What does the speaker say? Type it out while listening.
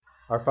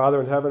Our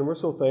Father in heaven, we're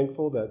so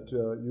thankful that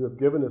you have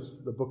given us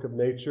the book of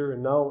nature,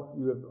 and now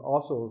you have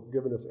also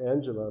given us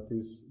Angela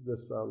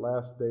this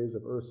last days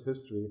of Earth's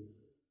history.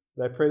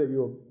 And I pray that you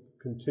will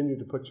continue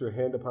to put your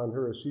hand upon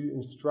her as she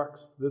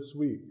instructs this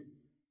week,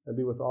 and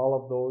be with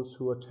all of those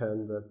who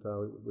attend, that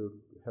we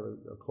have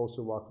a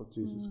closer walk with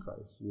Jesus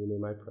Christ. In your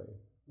name I pray.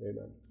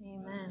 Amen.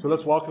 Amen. So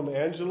let's welcome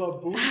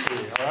Angela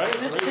Boothby. All right?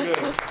 Very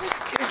good.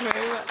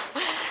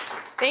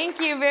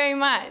 Thank you very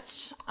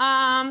much.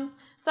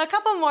 So a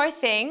couple more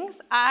things.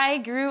 I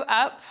grew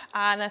up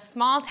in a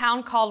small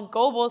town called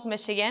Gobles,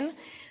 Michigan.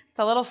 It's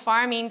a little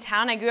farming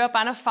town. I grew up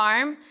on a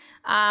farm.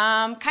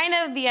 Kind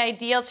of the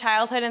ideal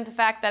childhood in the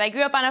fact that I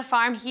grew up on a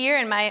farm here,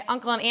 and my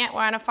uncle and aunt were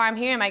on a farm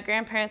here, and my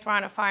grandparents were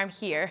on a farm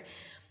here.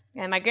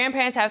 And my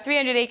grandparents have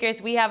 300 acres.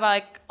 We have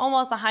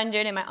almost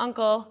 100, and my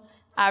uncle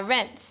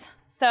rents.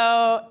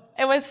 So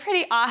it was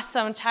pretty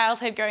awesome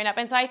childhood growing up.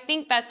 And so I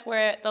think that's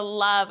where the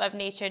love of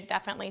nature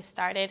definitely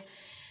started.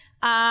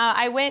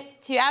 I went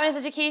to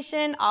Adventist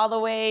education all the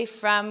way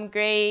from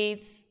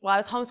I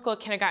was homeschooled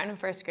kindergarten and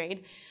first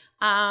grade.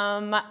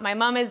 My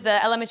mom is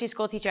the elementary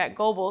school teacher at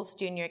Gobles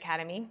Junior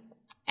Academy.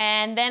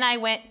 And then I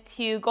went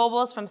to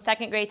Gobles from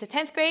 2nd grade to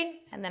 10th grade,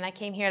 and then I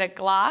came here to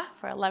GLA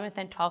for 11th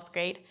and 12th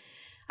grade.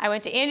 I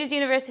went to Andrews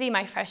University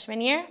my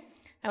freshman year.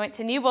 I went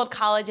to Newbold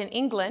College in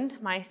England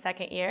my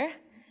 2nd year.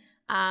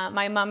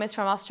 My mom is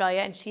from Australia,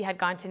 and she had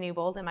gone to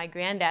Newbold, and my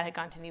granddad had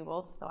gone to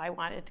Newbold, so I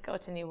wanted to go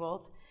to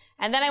Newbold.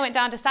 And then I went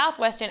down to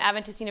Southwestern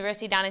Adventist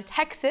University down in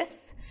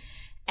Texas,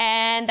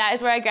 and that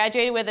is where I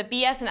graduated with a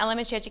BS in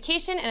elementary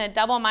education and a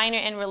double minor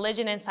in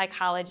religion and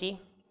psychology.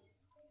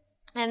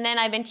 And then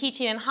I've been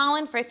teaching in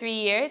Holland for 3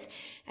 years,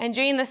 and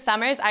during the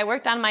summers I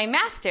worked on my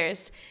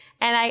master's,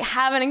 and I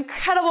have an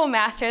incredible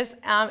master's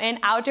in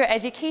outdoor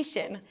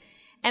education.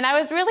 And I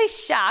was really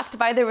shocked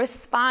by the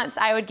response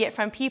I would get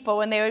from people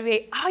when they would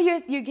be, "Oh,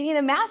 you're getting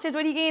a master's?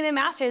 What are you getting a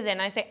master's in?"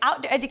 And I say,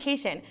 "Outdoor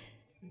education."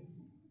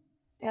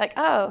 They're like,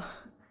 "Oh."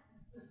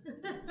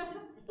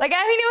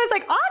 It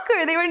was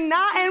awkward. They were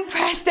not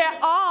impressed at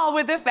all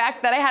with the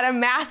fact that I had a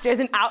master's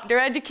in outdoor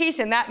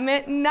education. That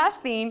meant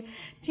nothing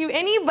to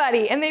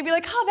anybody. And they'd be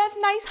like, "Oh, that's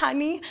nice,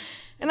 honey."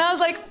 And I was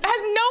like, has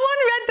no one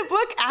read the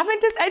book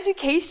Adventist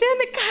Education?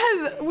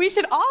 Because we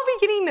should all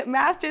be getting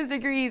master's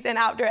degrees in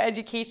outdoor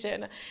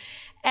education.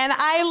 And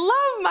I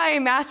love my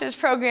master's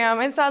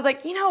program. And so I was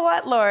like, you know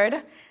what,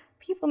 Lord?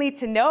 People need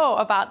to know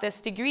about this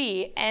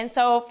degree. And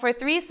so for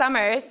 3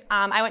 summers,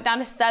 I went down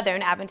to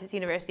Southern Adventist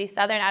University.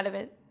 Southern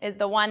Adventist is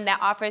the one that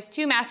offers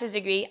 2 master's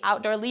degrees,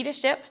 outdoor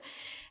leadership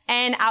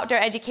and outdoor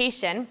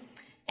education.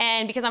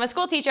 And because I'm a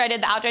school teacher, I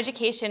did the outdoor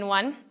education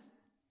one.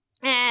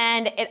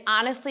 And it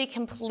honestly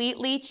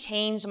completely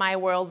changed my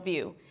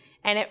worldview.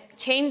 And it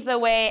changed the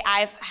way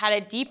I've had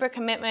a deeper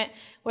commitment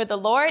with the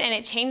Lord, and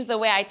it changed the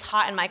way I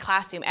taught in my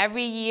classroom.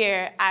 Every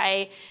year,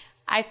 I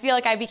feel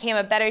like I became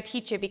a better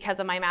teacher because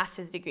of my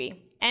master's degree.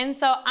 And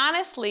so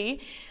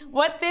honestly,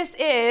 what this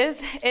is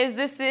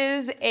this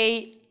is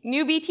a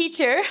newbie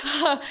teacher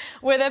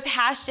with a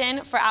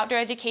passion for outdoor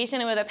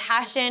education and with a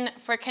passion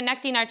for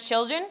connecting our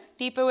children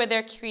deeper with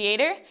their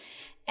Creator,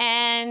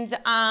 and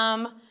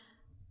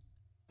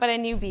but a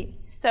newbie.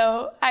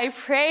 So I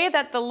pray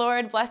that the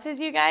Lord blesses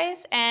you guys,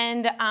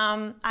 and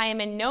I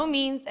am in no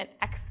means an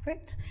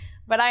expert,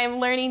 but I am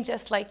learning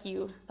just like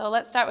you. So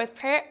let's start with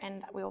prayer,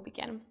 and we will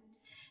begin.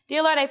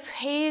 Dear Lord, I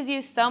praise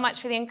you so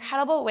much for the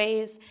incredible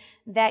ways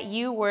that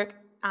you work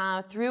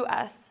through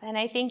us, and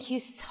I thank you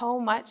so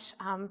much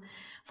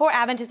for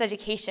Adventist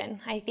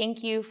education. I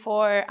thank you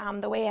for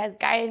the way it has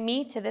guided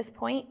me to this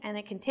point, and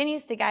it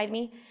continues to guide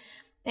me.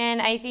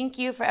 And I thank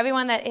you for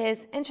everyone that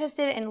is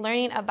interested in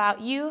learning about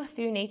you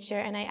through nature,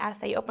 and I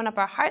ask that you open up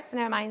our hearts and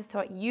our minds to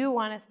what you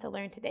want us to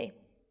learn today.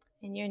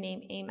 In your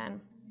name, amen.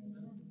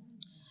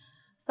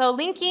 So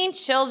linking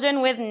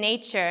children with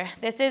nature.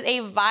 This is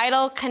a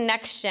vital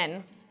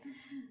connection.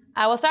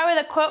 We'll start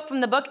with a quote from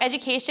the book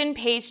Education,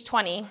 page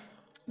 20.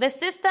 The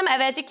system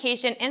of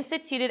education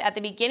instituted at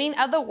the beginning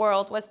of the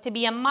world was to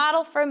be a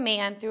model for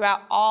man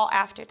throughout all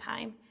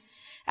aftertime.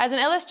 As an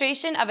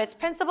illustration of its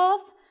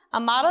principles, a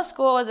model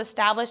school was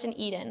established in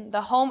Eden,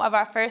 the home of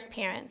our first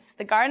parents.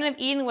 The Garden of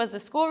Eden was the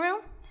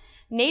schoolroom.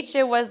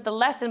 Nature was the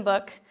lesson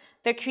book.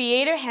 The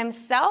Creator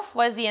himself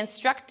was the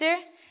instructor,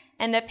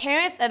 and the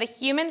parents of the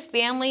human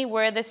family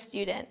were the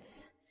students.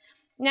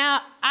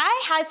 Now,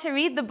 I had to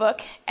read the book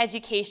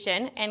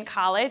Education in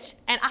college,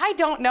 and I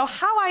don't know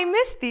how I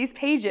missed these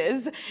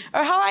pages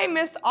or how I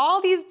missed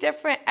all these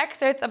different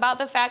excerpts about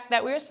the fact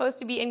that we were supposed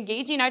to be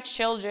engaging our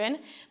children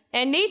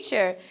in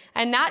nature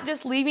and not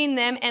just leaving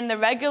them in the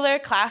regular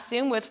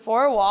classroom with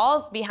 4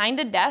 walls behind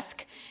a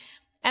desk.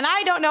 And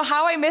I don't know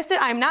how I missed it.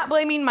 I'm not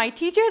blaming my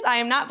teachers. I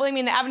am not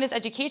blaming the Adventist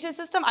education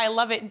system. I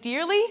love it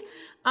dearly.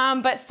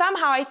 But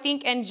somehow I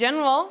think in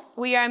general,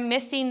 we are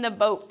missing the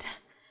boat.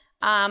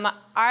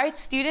 Our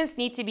students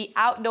need to be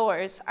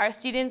outdoors. Our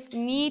students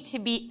need to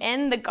be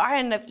in the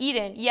Garden of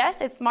Eden. Yes,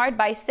 it's marred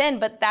by sin,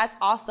 but that's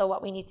also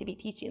what we need to be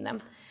teaching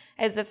them,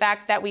 is the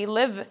fact that we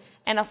live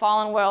in a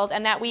fallen world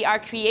and that we are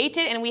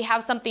created and we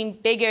have something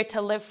bigger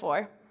to live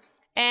for.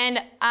 And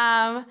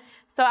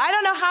So I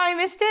don't know how I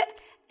missed it,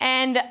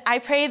 and I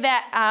pray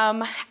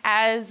that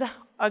as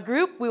a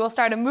group, we will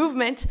start a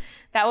movement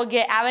that will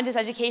get Adventist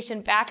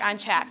education back on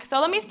track. So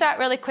let me start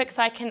really quick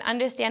so I can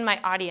understand my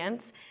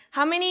audience.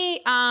 How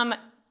many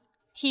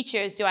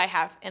teachers do I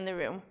have in the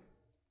room?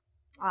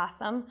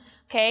 Awesome.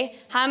 Okay.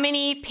 How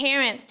many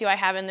parents do I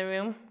have in the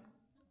room?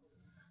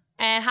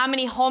 And how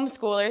many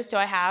homeschoolers do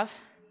I have?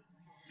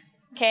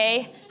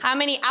 Okay. How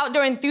many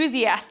outdoor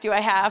enthusiasts do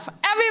I have?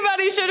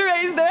 Everybody should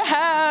raise their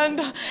hand.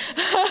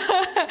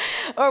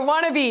 Or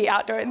wannabe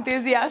outdoor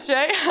enthusiasts,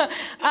 right?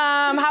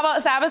 How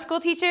about Sabbath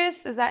school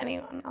teachers? Is that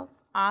anyone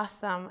else?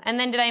 Awesome. And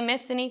then did I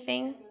miss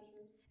anything?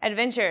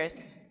 Adventurers.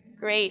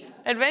 Great.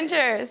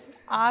 Adventurers.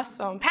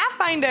 Awesome.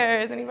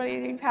 Pathfinders. Anybody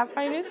doing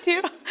Pathfinders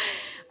too?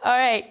 All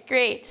right,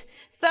 great.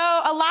 So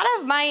a lot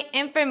of my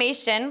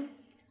information,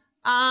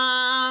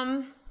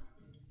 I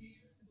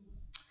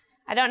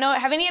don't know,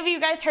 have any of you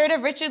guys heard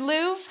of Richard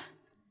Louv?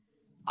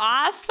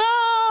 Awesome.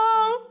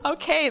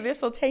 Okay,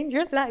 this will change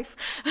your life.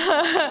 You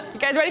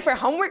guys ready for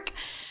homework?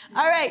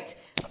 All right.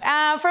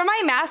 For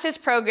my master's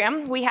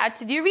program, we had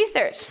to do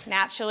research,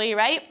 naturally,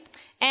 right?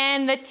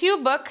 And the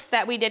two books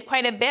that we did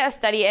quite a bit of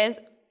study is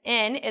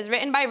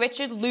written by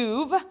Richard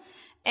Louv,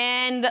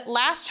 and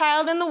Last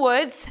Child in the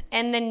Woods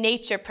and the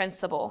Nature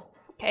Principle,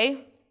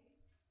 okay?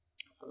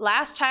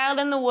 Last Child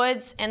in the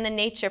Woods and the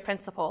Nature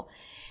Principle.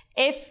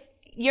 If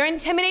you're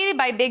intimidated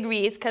by big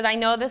reads, because I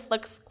know this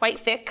looks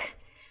quite thick,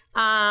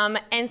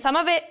 and some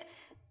of it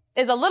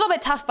is a little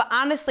bit tough, but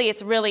honestly,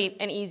 it's really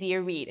an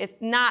easier read.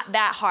 It's not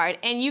that hard.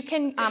 And you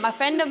can, a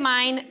friend of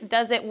mine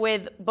does it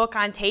with book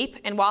on tape,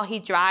 and while he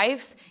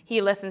drives,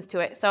 he listens to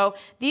it. So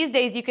these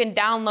days, you can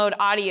download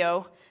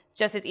audio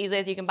just as easily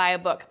as you can buy a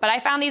book. But I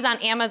found these on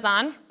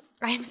Amazon.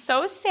 I am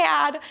so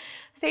sad.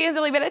 Satan's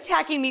really been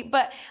attacking me,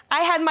 but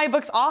I had my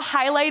books all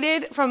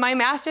highlighted from my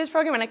master's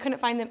program, and I couldn't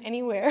find them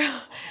anywhere.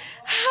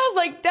 I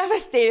was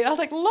devastated. I was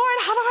like, Lord,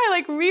 how do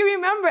I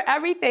remember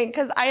everything?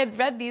 Because I had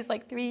read these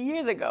 3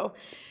 years ago.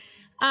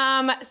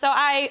 So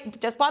I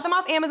just bought them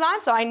off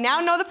Amazon, so I now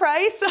know the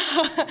price.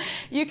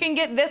 You can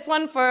get this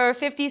one for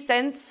 50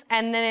 cents,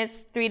 and then it's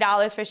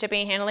 $3 for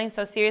shipping and handling,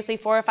 so seriously,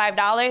 $4 or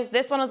 $5.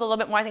 This one was a little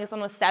bit more. I think this one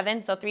was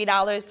 $7, so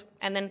 $3,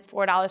 and then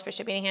 $4 for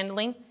shipping and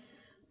handling.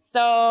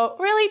 So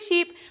really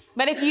cheap,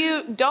 but if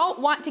you don't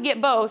want to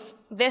get both,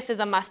 this is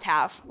a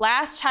must-have.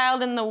 Last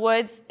Child in the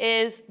Woods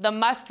is the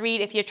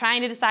must-read if you're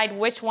trying to decide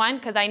which one,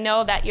 because I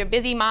know that you're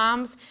busy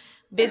moms,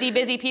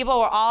 busy people.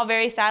 We're all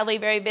very sadly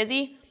very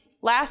busy.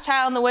 Last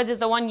Child in the Woods is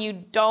the one you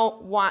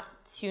don't want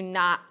to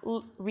not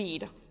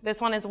read. This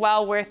one is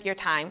well worth your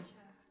time.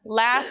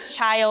 Last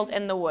Child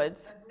in the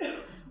Woods.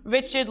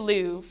 Richard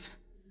Louv.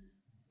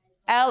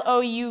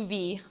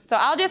 L-O-U-V. So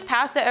I'll just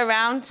pass it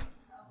around,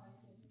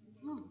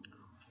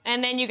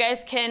 and then you guys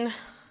can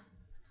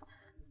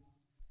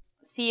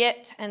see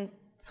it and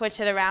switch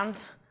it around.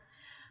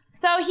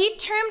 So he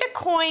termed a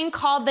coin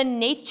called the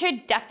nature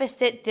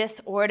deficit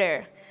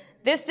disorder.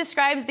 This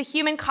describes the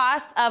human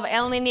cost of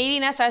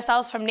alienating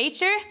ourselves from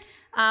nature,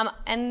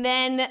 and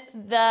then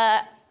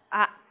the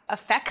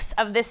effects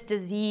of this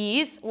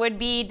disease would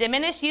be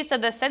diminished use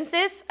of the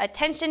senses,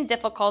 attention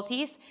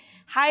difficulties,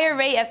 higher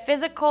rate of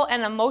physical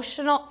and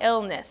emotional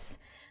illness.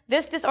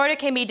 This disorder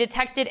can be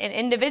detected in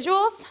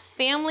individuals,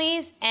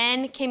 families,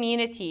 and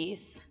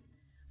communities.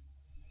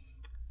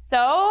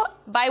 So,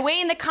 by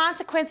weighing the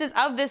consequences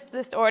of this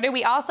disorder,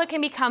 we also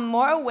can become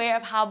more aware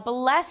of how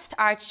blessed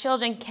our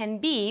children can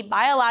be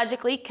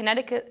biologically,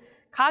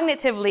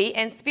 cognitively,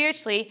 and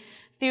spiritually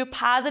through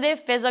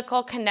positive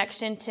physical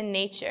connection to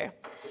nature.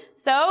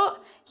 So,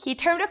 he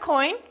termed a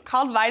coin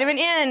called vitamin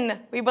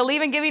N. We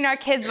believe in giving our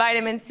kids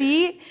vitamin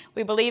C.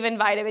 We believe in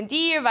vitamin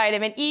D or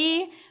vitamin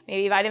E,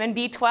 maybe vitamin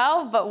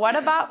B12, but what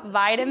about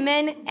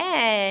vitamin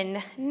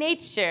N?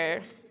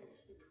 Nature.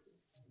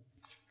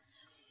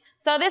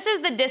 So this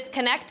is The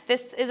Disconnect.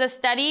 This is a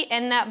study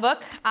in that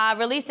book,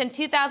 released in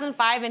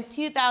 2005 and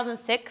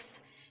 2006.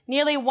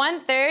 Nearly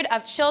 1/3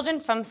 of children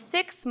from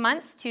 6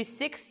 months to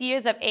 6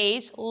 years of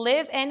age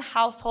live in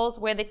households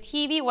where the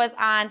TV was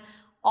on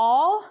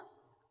all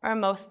or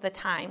most of the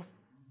time.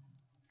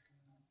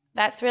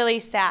 That's really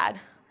sad.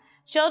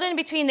 Children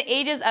between the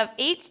ages of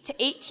 8 to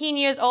 18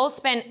 years old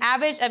spend an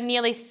average of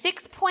nearly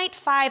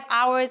 6.5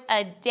 hours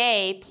a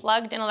day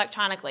plugged in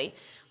electronically.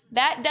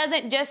 That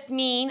doesn't just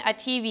mean a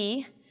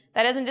TV.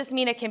 That doesn't just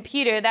mean a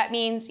computer. That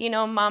means,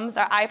 mums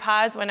or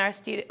iPods when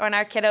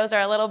our kiddos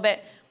are a little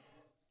bit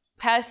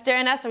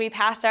pestering us, so we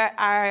pass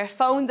our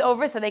phones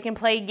over so they can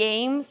play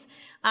games.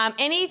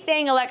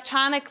 Anything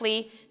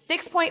electronically,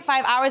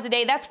 6.5 hours a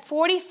day, that's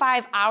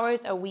 45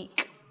 hours a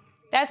week.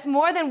 That's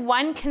more than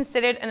one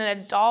considered an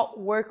adult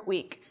work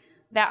week.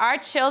 That our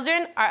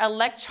children are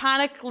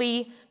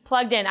electronically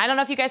plugged in. I don't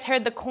know if you guys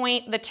heard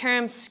the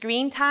term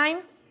screen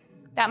time.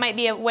 That might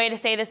be a way to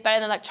say this better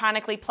than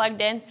electronically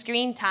plugged in,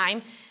 screen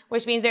time,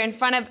 which means they're in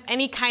front of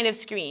any kind of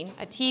screen,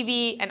 a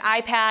TV, an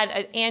iPad,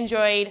 an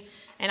Android,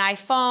 an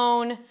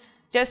iPhone,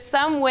 just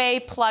some way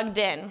plugged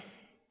in.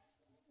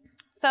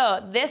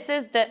 So this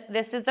is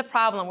the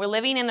problem. We're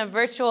living in a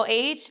virtual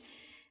age,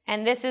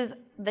 and this is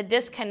the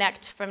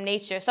disconnect from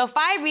nature. So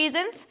 5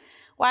 reasons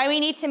why we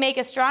need to make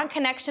a strong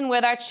connection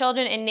with our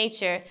children in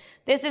nature.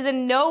 This is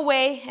in no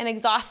way an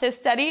exhaustive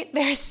study.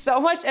 There's so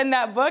much in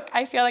that book.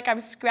 I feel like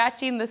I'm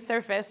scratching the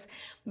surface,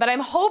 but I'm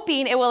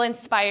hoping it will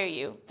inspire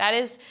you. That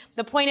is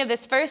the point of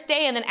this first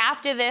day, and then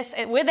after this,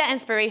 with that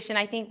inspiration,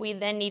 I think we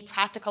then need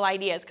practical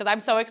ideas, because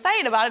I'm so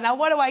excited about it. Now,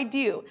 what do I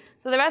do?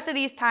 So the rest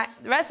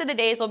of the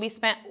days will be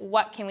spent,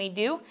 what can we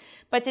do?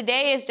 But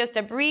today is just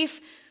a brief,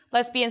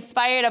 let's be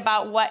inspired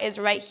about what is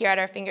right here at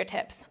our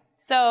fingertips.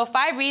 So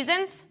 5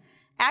 reasons: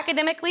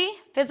 academically,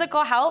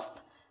 physical health,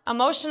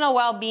 emotional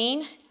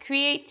well-being,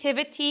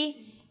 creativity,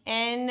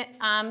 and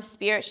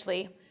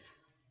spiritually.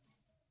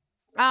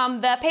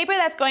 The paper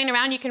that's going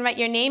around, you can write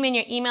your name and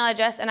your email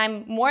address, and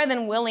I'm more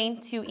than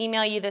willing to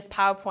email you this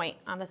PowerPoint.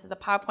 This is a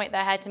PowerPoint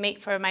that I had to make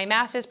for my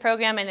master's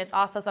program, and it's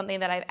also something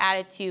that I've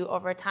added to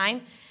over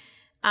time.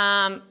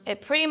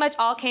 It pretty much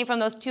all came from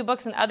those 2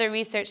 books and other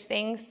research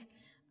things,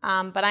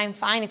 but I'm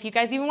fine if you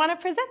guys even want to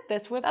present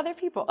this with other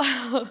people.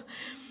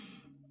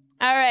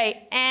 All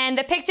right, and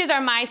the pictures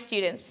are my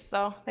students,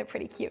 so they're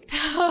pretty cute.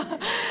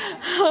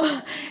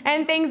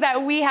 And things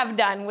that we have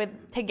done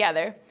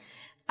together.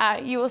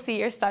 You will see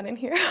your son in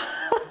here.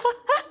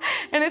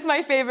 And it's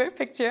my favorite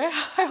picture.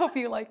 I hope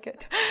you like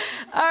it.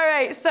 All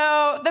right,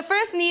 so the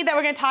first need that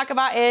we're going to talk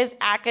about is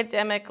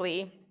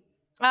academically.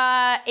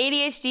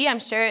 ADHD, I'm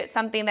sure it's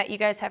something that you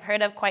guys have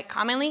heard of quite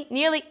commonly.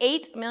 Nearly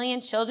 8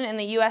 million children in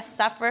the U.S.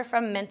 suffer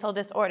from mental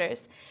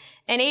disorders.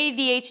 And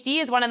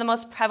ADHD is one of the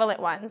most prevalent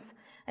ones.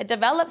 It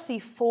develops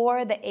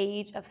before the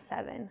age of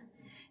 7.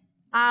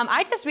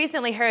 I just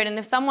recently heard, and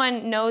if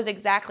someone knows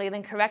exactly,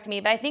 then correct me,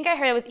 but I think I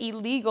heard it was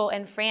illegal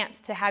in France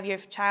to have your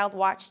child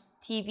watch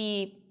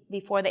TV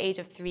before the age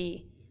of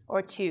 3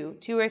 or 2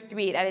 or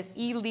 3. That is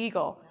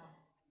illegal.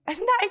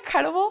 Isn't that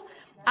incredible?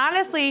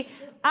 Honestly,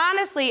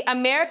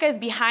 America is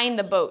behind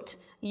the boat.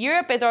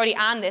 Europe is already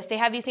on this. They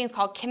have these things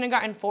called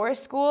kindergarten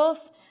forest schools.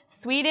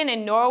 Sweden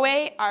and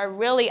Norway are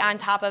really on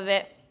top of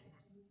it.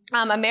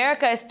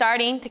 America is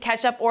starting to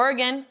catch up.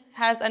 Oregon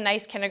has a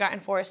nice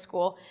kindergarten forest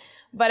school,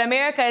 but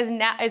America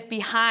is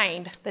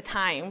behind the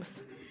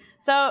times.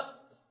 So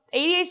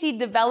ADHD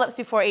develops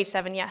before age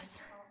 7, yes?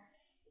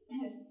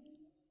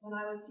 When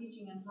I was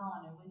teaching in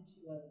Holland, I went to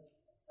a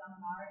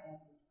seminar at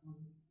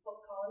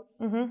Book College,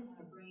 Mm-hmm. and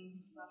a brain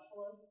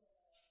specialist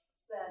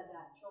said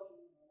that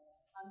children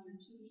under 2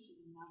 should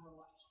never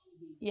watch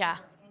TV. Yeah.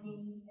 Or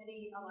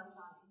any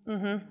electronic.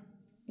 Mm-hmm.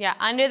 Yeah,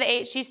 under the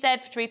age, she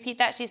said, to repeat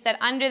that, she said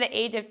under the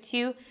age of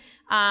 2,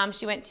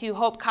 she went to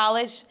Hope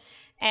College,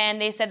 and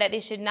they said that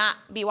they should not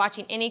be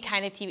watching any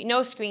kind of TV,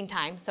 no screen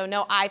time, so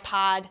no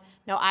iPod,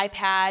 no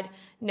iPad,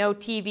 no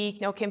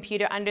TV, no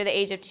computer under the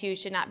age of 2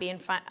 should not be in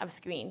front of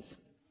screens.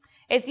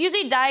 It's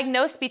usually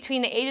diagnosed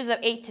between the ages of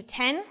 8 to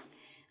 10,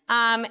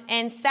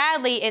 and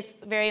sadly, it's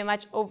very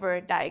much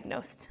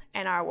overdiagnosed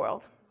in our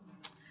world.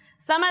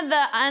 Some of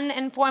the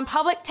uninformed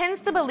public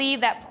tends to believe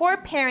that poor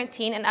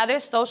parenting and other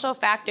social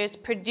factors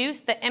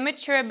produce the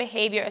immature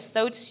behavior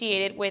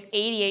associated with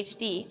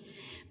ADHD.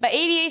 But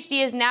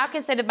ADHD is now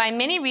considered by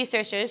many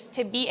researchers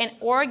to be an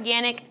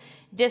organic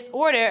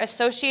disorder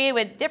associated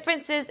with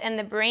differences in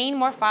the brain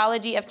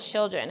morphology of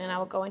children, and I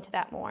will go into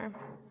that more.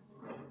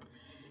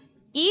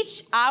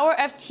 Each hour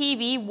of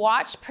TV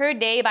watched per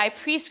day by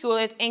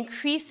preschoolers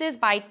increases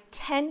by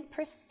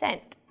 10%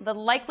 the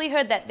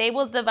likelihood that they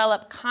will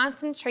develop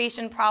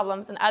concentration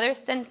problems and other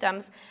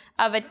symptoms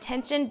of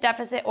attention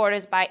deficit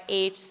disorders by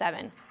age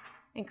 7.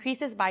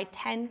 Increases by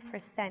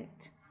 10%.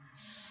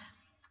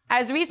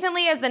 As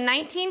recently as the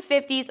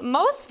 1950s,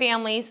 most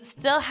families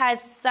still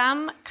had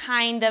some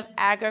kind of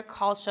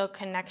agricultural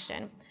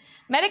connection.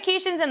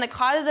 Medications and the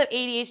causes of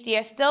ADHD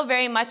are still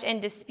very much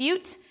in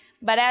dispute,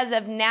 but as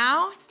of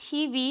now,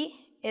 TV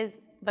is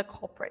the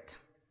culprit,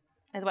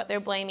 is what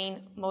they're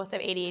blaming most of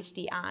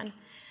ADHD on.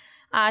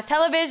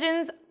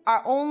 Televisions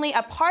are only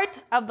a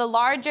part of the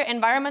larger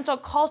environmental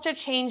culture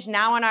change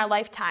now in our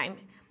lifetime,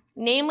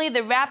 namely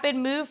the rapid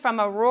move from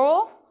a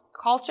rural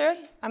culture.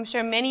 I'm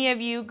sure many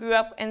of you grew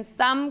up in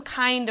some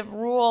kind of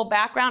rural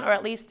background, or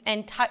at least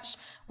in touch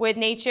with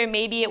nature.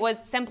 Maybe it was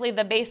simply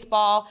the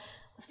baseball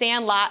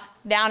sandlot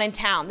down in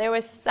town. There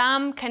was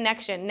some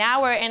connection.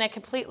 Now we're in a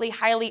completely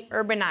highly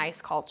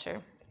urbanized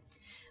culture.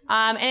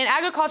 In an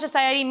agriculture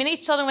society, many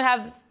children would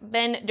have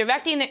been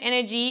directing their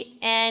energy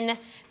in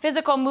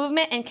physical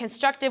movement in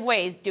constructive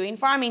ways, doing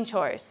farming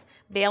chores,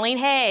 baling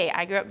hay.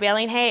 I grew up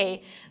baling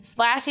hay.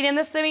 Splashing in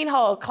the swimming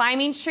hole,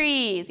 climbing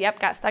trees.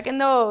 Yep, got stuck in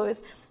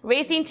those.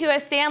 Racing to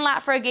a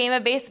sandlot for a game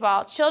of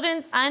baseball.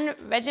 Children's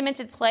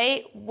unregimented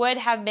play would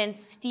have been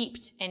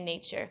steeped in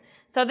nature.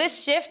 So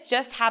this shift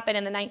just happened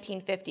in the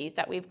 1950s,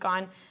 that we've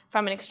gone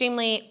from an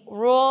extremely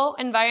rural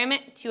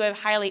environment to a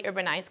highly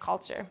urbanized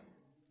culture.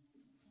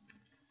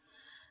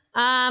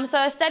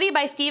 So a study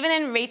by Stephen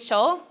and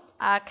Rachel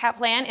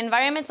Kaplan,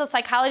 environmental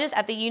psychologists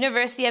at the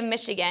University of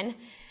Michigan,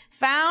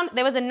 found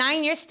there was a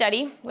 9-year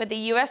study with the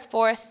U.S.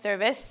 Forest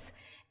Service,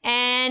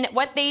 and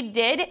what they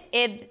did,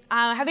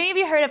 have any of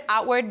you heard of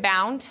Outward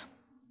Bound?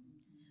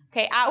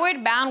 Okay,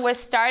 Outward Bound was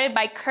started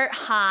by Kurt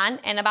Hahn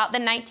in about the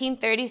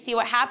 1930s. See,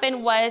 what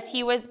happened was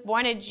he was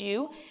born a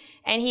Jew,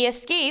 and he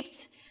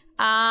escaped,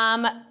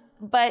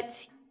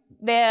 but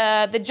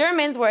the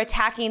Germans were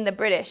attacking the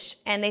British,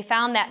 and they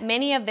found that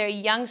many of their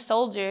young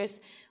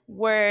soldiers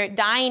were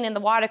dying in the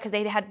water because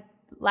they had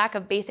lack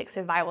of basic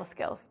survival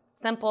skills.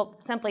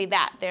 Simply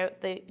that.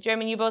 The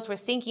German U-boats were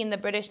sinking the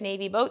British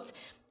Navy boats,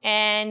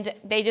 and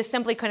they just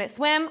simply couldn't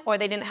swim, or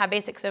they didn't have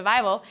basic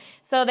survival.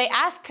 So they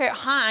asked Kurt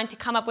Hahn to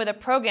come up with a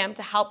program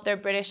to help their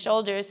British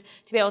soldiers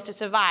to be able to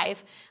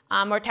survive.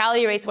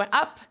 Mortality rates went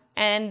up,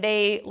 and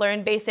they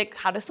learned basic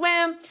how to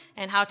swim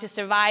and how to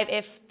survive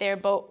if their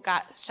boat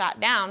got shot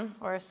down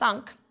or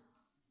sunk.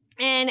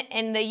 And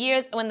in the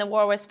years when the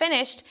war was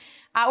finished,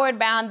 Outward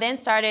Bound then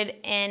started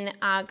in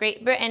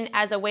Great Britain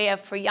as a way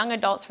for young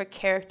adults for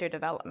character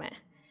development,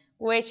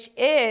 which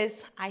is,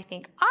 I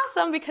think,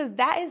 awesome, because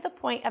that is the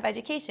point of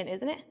education,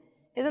 isn't it?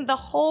 Isn't the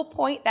whole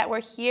point that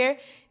we're here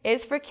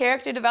is for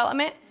character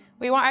development?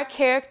 We want our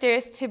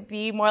characters to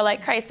be more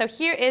like Christ. So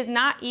here is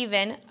not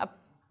even a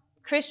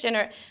Christian,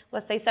 or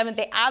let's say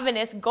Seventh-day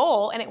Adventist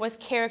goal, and it was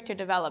character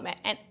development.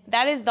 And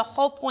that is the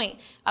whole point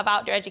of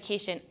outdoor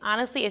education,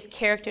 honestly, is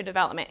character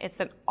development. It's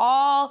an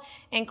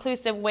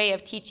all-inclusive way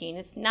of teaching.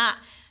 It's not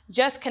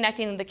just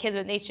connecting the kids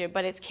with nature,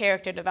 but it's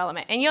character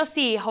development. And you'll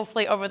see,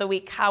 hopefully, over the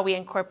week how we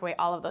incorporate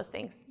all of those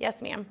things.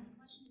 Yes, ma'am?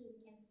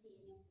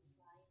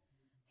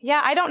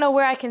 Yeah, I don't know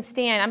where I can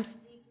stand.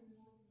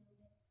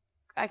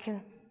 I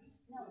can't.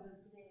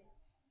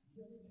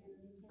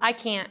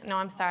 No,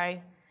 I'm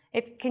sorry.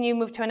 Can you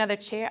move to another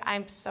chair?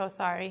 I'm so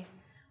sorry.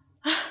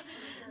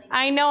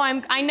 I know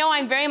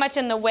I'm very much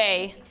in the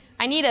way.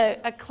 I need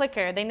a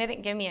clicker. They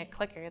didn't give me a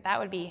clicker. That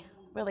would be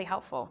really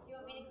helpful. Do you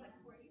want me to click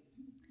for you?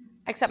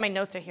 Except my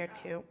notes are here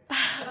too.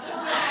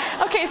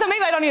 Okay, so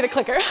maybe I don't need a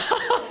clicker.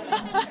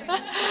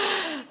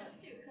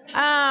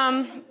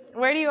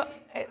 Where do you,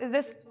 is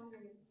this?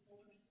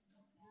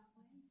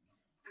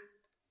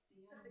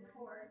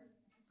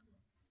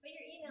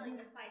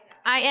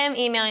 I am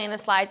emailing the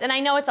slides, and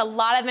I know it's a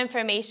lot of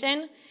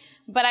information,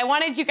 but I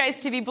wanted you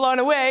guys to be blown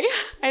away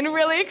and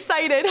really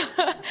excited.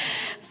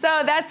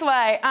 So that's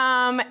why.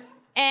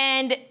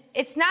 And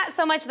it's not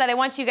so much that I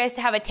want you guys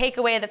to have a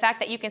takeaway of the fact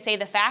that you can say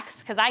the facts,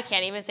 because I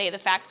can't even say the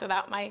facts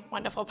without my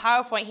wonderful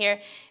PowerPoint here.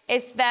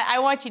 It's that I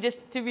want you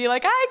just to be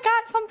like, I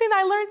got something,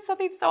 I learned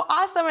something so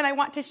awesome, and I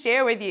want to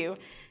share with you.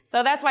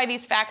 So that's why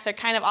these facts are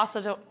kind of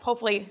also to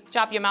hopefully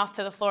drop your mouth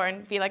to the floor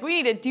and be like,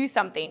 we need to do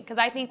something, because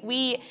I think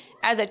we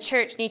as a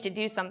church need to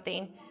do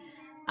something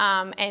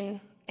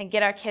and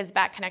get our kids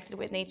back connected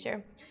with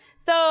nature.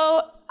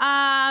 So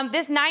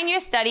this 9-year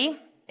study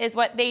is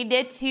what they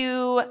did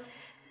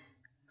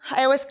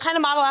it was kind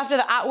of modeled after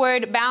the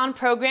Outward Bound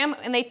program,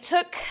 and they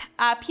took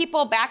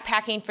people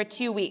backpacking for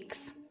 2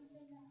 weeks.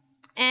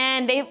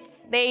 And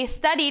they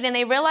studied, and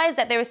they realized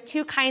that there was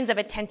 2 kinds of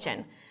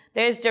attention.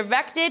 There's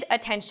directed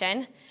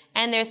attention,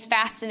 and there's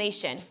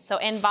fascination, so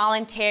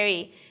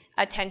involuntary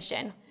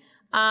attention.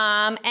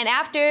 And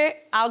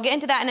I'll get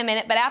into that in a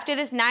minute, but after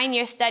this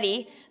 9-year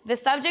study, the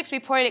subjects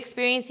reported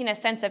experiencing a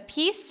sense of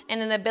peace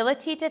and an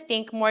ability to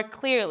think more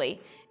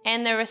clearly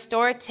in the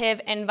restorative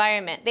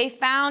environment. They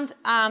found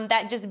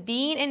that just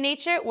being in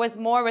nature was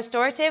more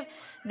restorative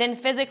than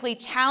physically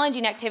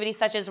challenging activities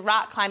such as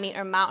rock climbing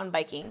or mountain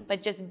biking,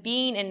 but just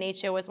being in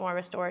nature was more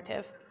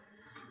restorative.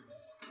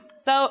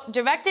 So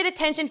directed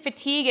attention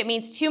fatigue, it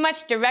means too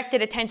much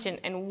directed attention.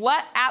 And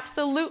what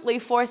absolutely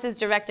forces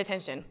direct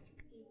attention?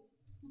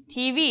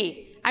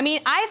 TV. I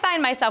mean, I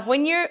find myself,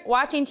 when you're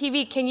watching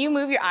TV, can you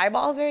move your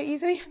eyeballs very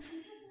easily?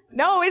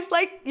 No, it's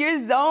like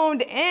you're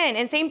zoned in.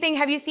 And same thing,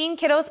 have you seen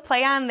kiddos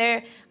play on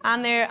their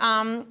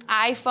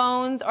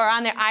iPhones or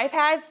on their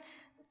iPads?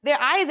 Their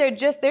eyes are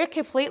they're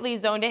completely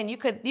zoned in. You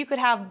could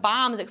have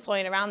bombs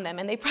exploding around them,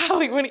 and they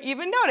probably wouldn't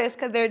even notice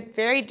because they're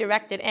very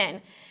directed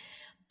in.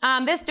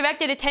 This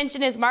directed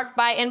attention is marked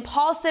by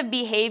impulsive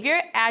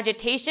behavior,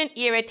 agitation,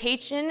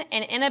 irritation,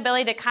 and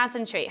inability to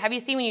concentrate. Have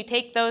you seen when you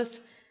take those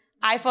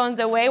iPhones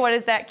away, what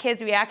is that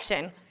kid's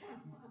reaction?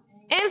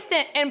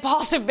 Instant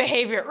impulsive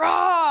behavior.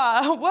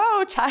 Raw!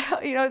 Whoa, child,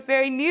 it's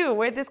very new.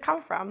 Where'd this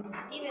come from?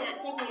 Even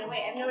at taking it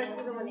away, I've noticed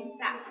even when they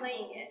stop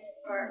playing it,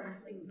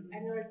 or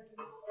I've noticed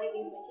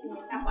lately when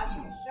they stop watching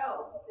a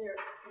show, they're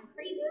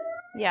crazy.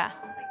 Yeah.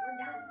 It's like, we're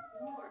done.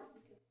 No more.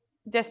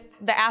 Just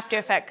the after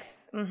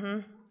effects.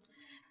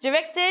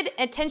 Directed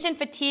attention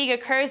fatigue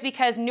occurs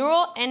because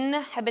neural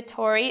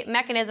inhibitory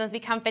mechanisms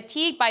become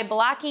fatigued by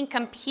blocking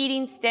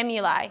competing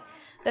stimuli.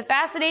 The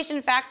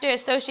fascination factor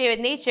associated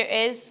with nature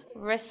is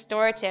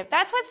restorative.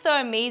 That's what's so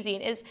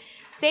amazing, is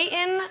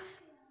Satan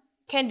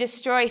can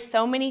destroy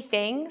so many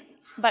things,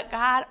 but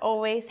God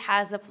always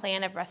has a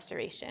plan of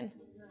restoration.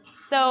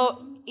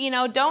 So,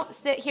 don't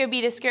sit here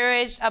be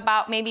discouraged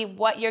about maybe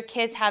what your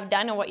kids have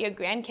done or what your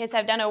grandkids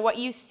have done or what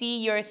you see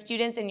your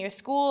students in your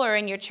school or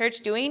in your church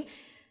doing,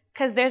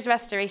 because there's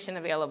restoration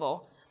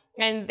available.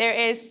 And there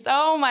is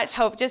so much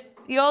hope.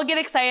 You'll get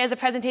excited as the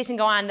presentation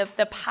go on,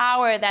 the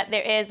power that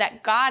there is,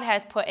 that God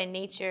has put in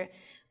nature,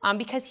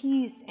 because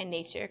He's in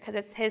nature, because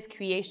it's His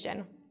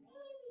creation.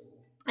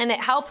 And it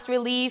helps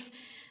being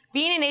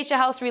in nature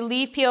helps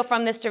relieve people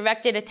from this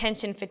directed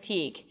attention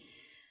fatigue.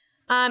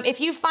 If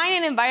you find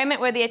an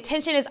environment where the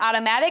attention is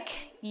automatic,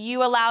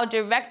 you allow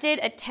directed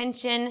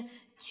attention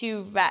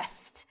to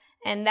rest.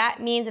 And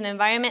that means an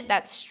environment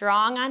that's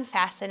strong on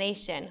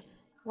fascination.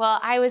 Well,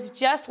 I was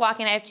just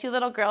walking. I have 2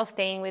 little girls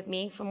staying with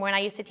me from when I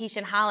used to teach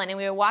in Holland, and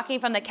we were walking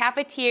from the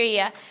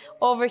cafeteria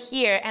over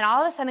here, and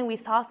all of a sudden we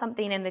saw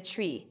something in the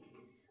tree.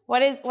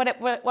 What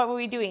were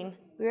we doing?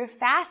 We were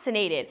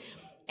fascinated.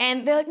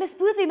 And they're like, Miss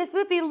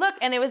Boothby, look.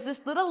 And there was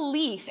this little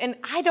leaf. And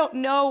I don't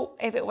know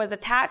if it was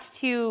attached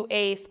to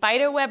a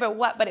spider web or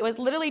what, but it was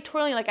literally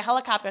twirling like a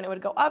helicopter, and it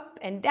would go up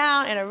and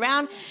down and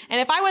around.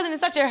 And if I wasn't in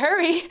such a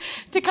hurry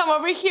to come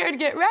over here to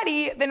get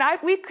ready, then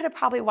we could have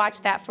probably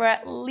watched that for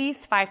at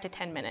least 5 to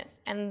 10 minutes.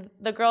 And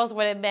the girls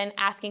would have been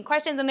asking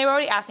questions, and they were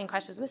already asking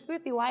questions. Miss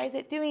Boothby, why is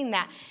it doing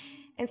that?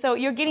 And so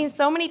you're getting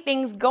so many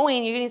things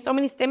going, you're getting so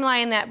many stimuli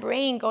in that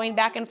brain going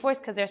back and forth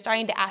because they're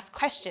starting to ask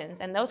questions,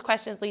 and those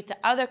questions lead to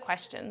other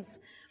questions.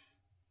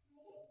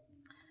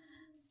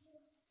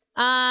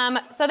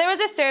 So there was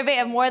a survey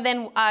of more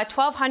than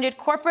 1,200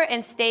 corporate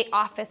and state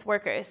office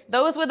workers.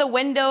 Those with a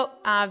window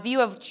view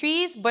of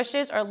trees,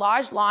 bushes, or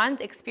large lawns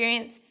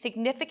experienced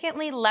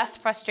significantly less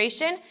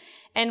frustration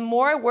and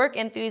more work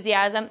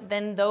enthusiasm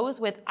than those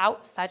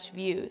without such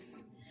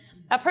views.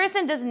 A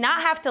person does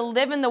not have to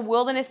live in the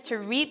wilderness to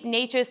reap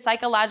nature's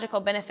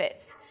psychological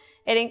benefits.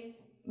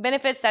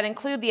 Benefits that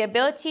include the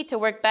ability to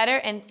work better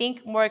and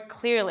think more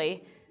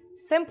clearly.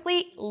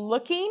 Simply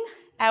looking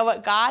at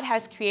what God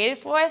has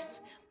created for us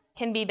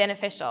can be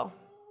beneficial.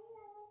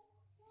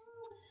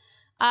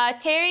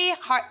 Terry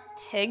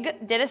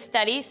Hartig did a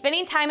study.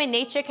 Spending time in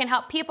nature can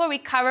help people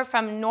recover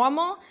from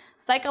normal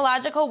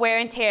psychological wear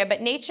and tear,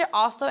 but nature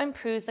also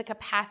improves the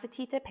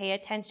capacity to pay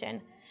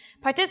attention.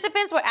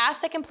 Participants were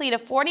asked to complete a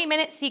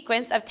 40-minute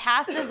sequence of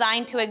tasks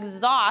designed to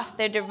exhaust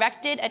their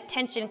directed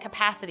attention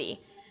capacity.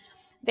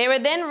 They were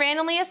then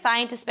randomly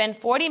assigned to spend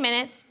 40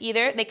 minutes.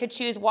 Either they could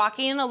choose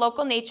walking in a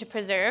local nature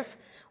preserve,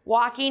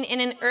 walking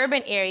in an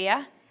urban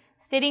area,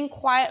 sitting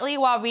quietly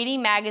while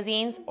reading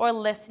magazines, or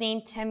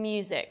listening to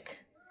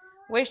music.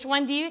 Which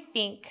one do you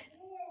think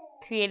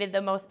created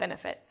the most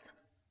benefits?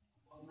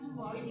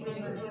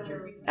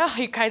 Oh,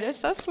 you guys are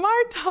so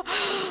smart.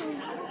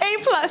 A+.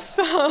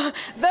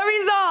 The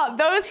result,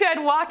 those who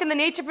had walked in the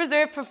nature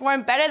preserve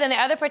performed better than the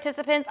other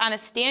participants on a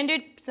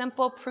standard,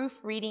 simple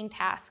proofreading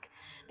task.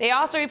 They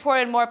also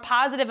reported more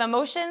positive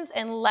emotions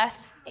and less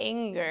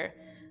anger.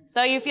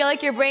 So you feel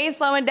like your brain's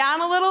slowing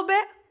down a little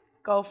bit?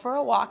 Go for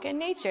a walk in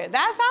nature.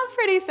 That sounds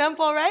pretty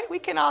simple, right? We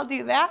can all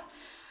do that.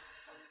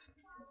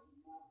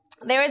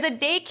 There was a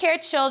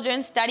daycare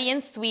children study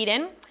in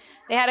Sweden.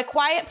 They had a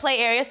quiet play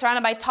area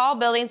surrounded by tall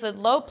buildings with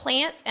low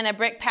plants and a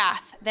brick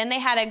path. Then they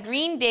had a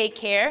green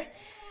daycare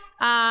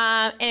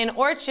in an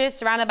orchard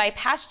surrounded by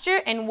pasture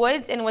and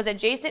woods, and was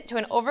adjacent to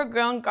an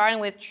overgrown garden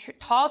with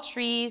tall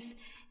trees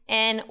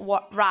and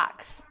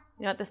rocks.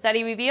 You know what the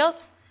study revealed?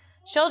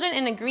 Children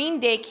in a green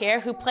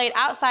daycare who played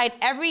outside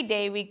every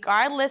day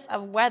regardless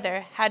of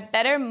weather had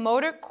better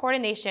motor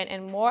coordination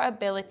and more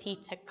ability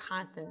to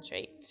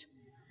concentrate.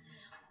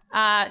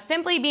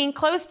 Simply being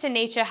close to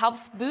nature helps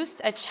boost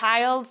a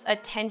child's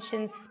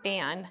attention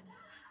span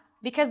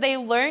because they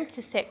learn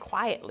to sit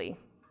quietly.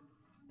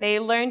 They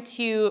learn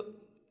to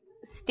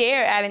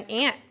stare at an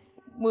ant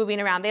moving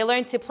around. They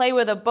learn to play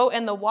with a boat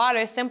in the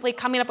water, simply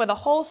coming up with a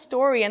whole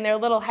story in their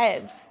little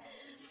heads.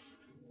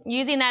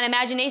 Using that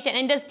imagination.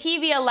 And does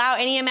TV allow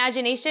any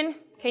imagination?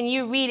 Can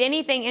you read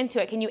anything into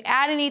it? Can you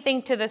add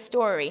anything to the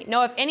story?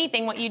 No, if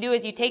anything, what you do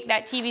is you take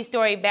that TV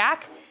story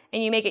back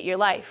and you make it your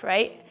life,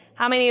 right?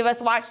 How many of us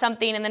watch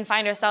something and then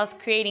find ourselves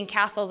creating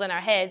castles in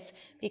our heads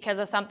because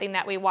of something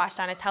that we watched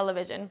on a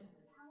television?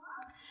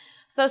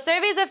 So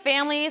surveys of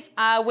families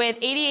with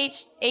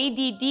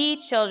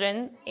ADD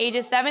children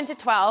ages 7 to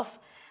 12,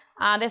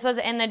 this was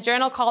in the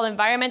journal called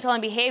Environmental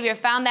and Behavior,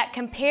 found that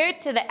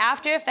compared to the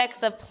after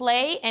effects of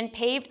play and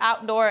paved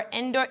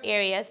indoor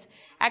areas,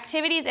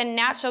 activities in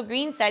natural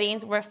green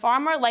settings were far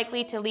more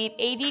likely to leave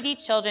ADD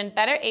children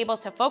better able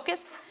to focus,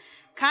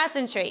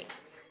 concentrate.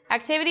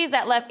 Activities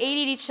that left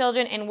ADD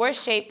children in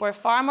worse shape were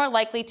far more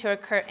likely to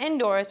occur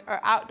indoors or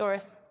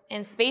outdoors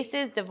in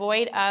spaces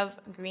devoid of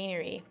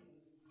greenery.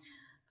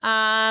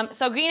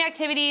 So green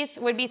activities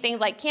would be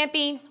things like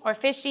camping or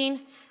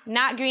fishing.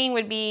 Not green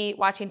would be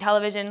watching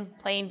television,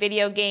 playing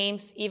video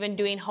games, even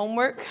doing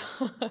homework.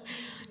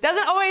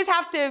 Doesn't always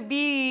have to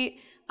be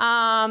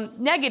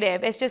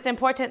negative. It's just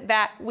important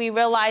that we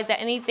realize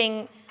that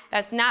anything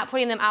that's not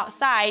putting them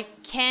outside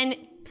can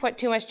put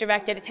too much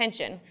directed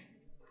attention.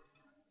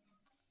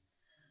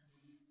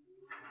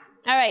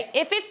 All right,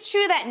 if it's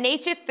true that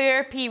nature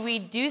therapy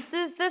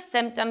reduces the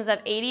symptoms of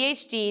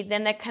ADHD,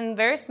 then the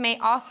converse may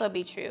also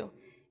be true.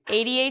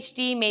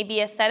 ADHD may be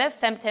a set of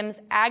symptoms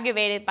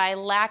aggravated by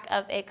lack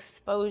of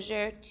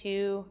exposure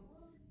to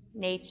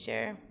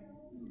nature.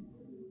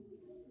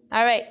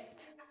 All right.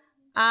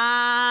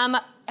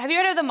 Have you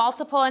heard of the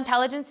multiple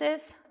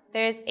intelligences?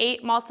 There's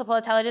 8 multiple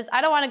intelligences.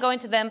 I don't want to go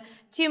into them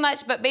too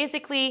much, but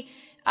basically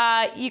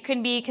You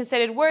can be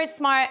considered word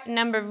smart,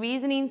 number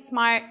reasoning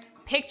smart,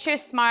 picture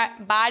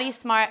smart, body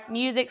smart,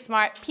 music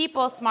smart,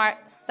 people smart,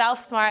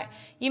 self smart.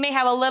 You may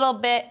have a little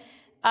bit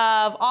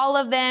of all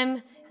of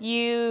them.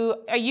 You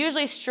are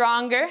usually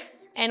stronger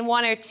in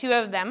one or two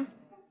of them.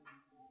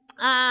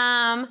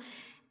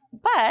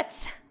 But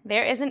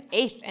there is an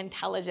eighth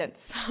intelligence,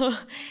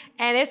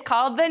 and it's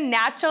called the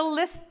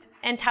naturalist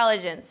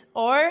intelligence,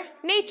 or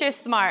nature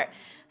smart.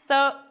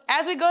 So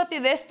as we go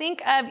through this,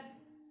 think of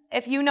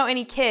if you know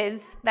any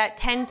kids that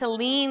tend to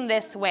lean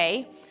this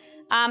way,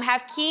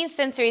 have keen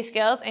sensory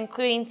skills,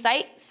 including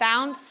sight,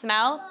 sound,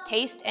 smell,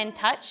 taste, and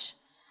touch.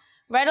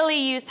 Readily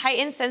use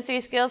heightened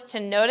sensory skills to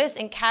notice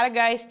and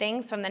categorize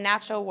things from the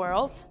natural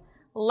world.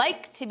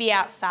 Like to be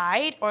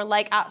outside, or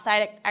like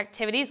outside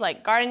activities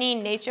like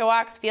gardening, nature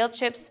walks, field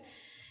trips,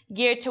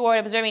 geared toward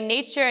observing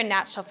nature and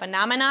natural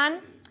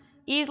phenomenon.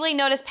 Easily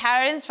notice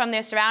patterns from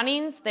their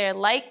surroundings, their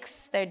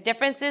likes, their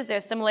differences,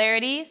 their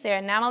similarities, their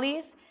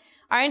anomalies.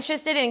 Are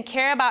interested and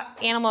care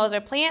about animals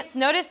or plants.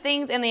 Notice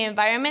things in the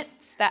environments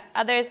that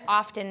others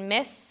often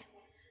miss.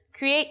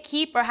 Create,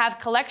 keep, or have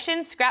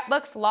collections,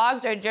 scrapbooks,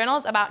 logs, or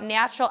journals about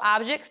natural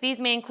objects. These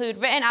may include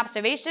written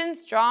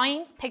observations,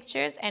 drawings,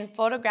 pictures, and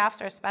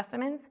photographs or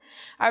specimens.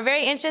 Are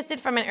very interested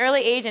from an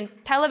early age in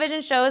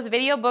television shows,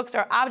 video books,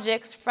 or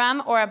objects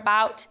from or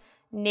about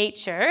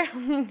nature,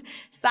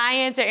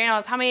 science, or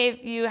animals. How many of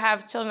you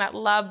have children that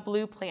love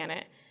Blue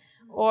Planet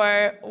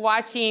or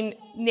watching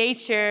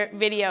nature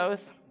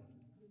videos?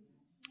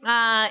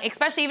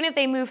 Especially even if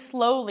they move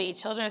slowly,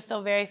 children are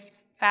still very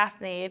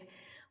fascinated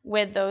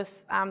with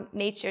those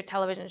nature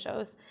television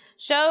shows.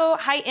 Show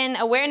heightened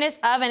awareness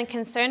of and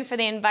concern for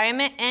the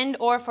environment and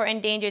or for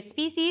endangered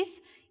species.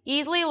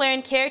 Easily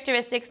learn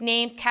characteristics,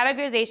 names,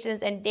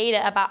 categorizations, and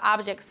data about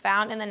objects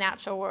found in the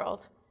natural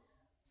world.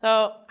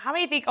 So how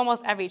many think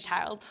almost every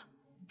child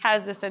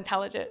has this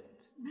intelligence?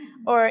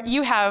 Or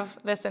you have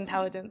this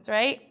intelligence,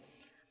 right?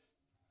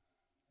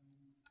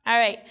 All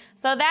right,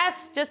 so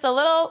that's just a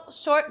little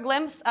short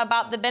glimpse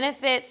about the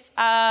benefits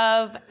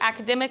of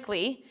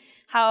academically,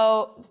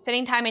 how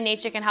spending time in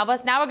nature can help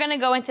us. Now we're going to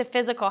go into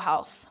physical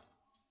health.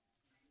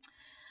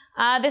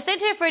 The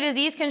Center for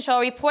Disease Control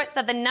reports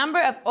that the number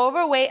of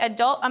overweight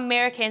adult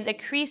Americans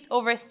increased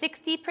over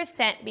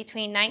 60%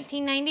 between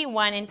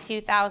 1991 and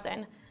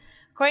 2000.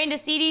 According to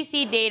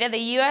CDC data, the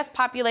U.S.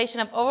 population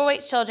of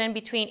overweight children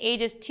between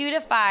ages 2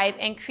 to 5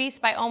 increased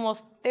by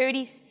almost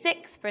 36%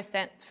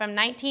 from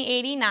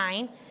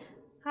 1989,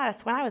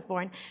 that's when I was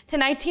born, to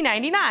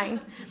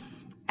 1999.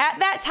 At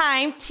that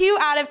time, 2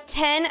 out of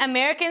 10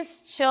 American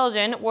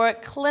children were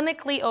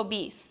clinically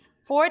obese,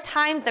 4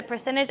 times the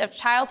percentage of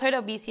childhood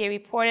obesity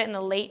reported in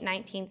the late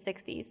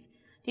 1960s.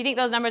 Do you think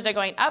those numbers are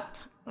going up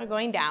or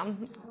going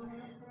down?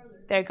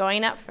 They're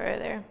going up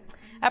further.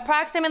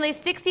 Approximately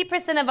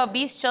 60% of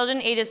obese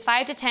children ages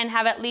 5 to 10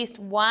 have at least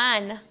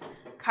one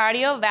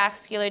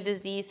cardiovascular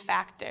disease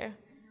factor.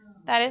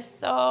 That is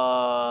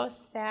so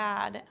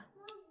sad.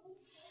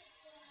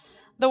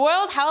 The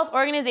World Health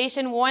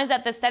Organization warns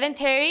that the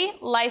sedentary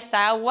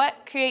lifestyle,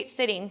 what creates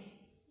sitting?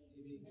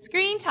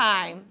 Screen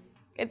time.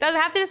 It doesn't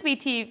have to just be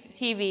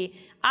TV,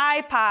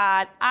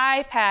 iPod,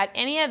 iPad,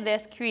 any of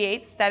this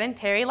creates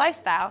sedentary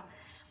lifestyle.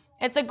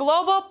 It's a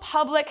global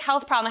public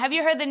health problem. Have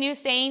you heard the new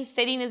saying,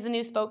 sitting is the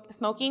new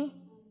smoking?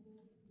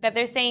 That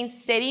they're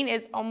saying sitting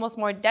is almost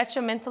more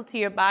detrimental to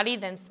your body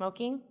than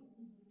smoking.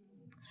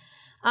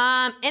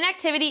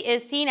 Inactivity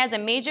is seen as a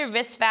major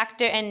risk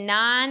factor in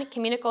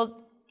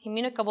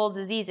non-communicable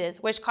diseases,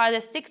 which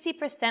causes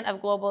 60%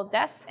 of global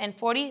deaths and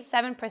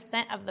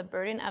 47% of the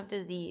burden of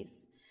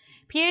disease.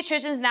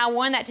 Pediatricians now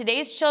warn that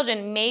today's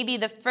children may be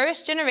the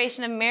first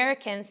generation of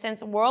Americans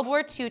since World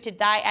War II to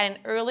die at an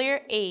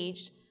earlier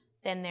age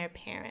than their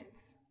parents.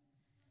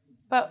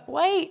 But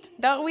wait,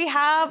 don't we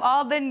have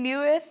all the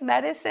newest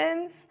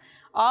medicines,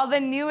 all the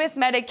newest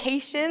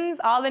medications,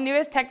 all the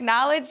newest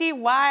technology?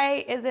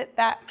 Why is it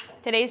that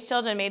today's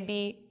children may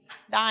be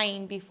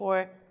dying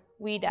before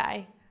we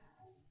die?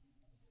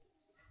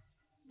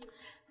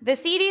 The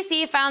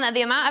CDC found that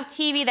the amount of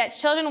TV that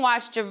children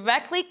watch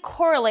directly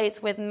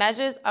correlates with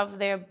measures of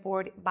their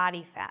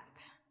body fat.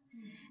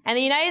 In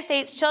the United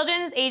States,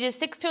 children ages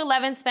 6 to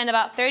 11 spend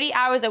about 30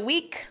 hours a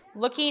week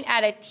looking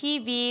at a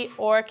TV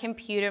or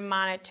computer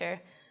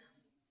monitor.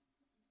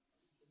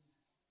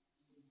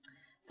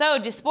 So,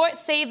 do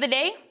sports save the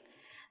day?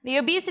 The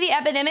obesity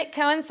epidemic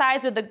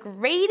coincides with the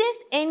greatest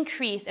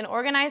increase in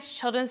organized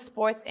children's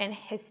sports in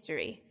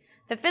history.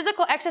 The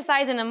physical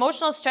exercise and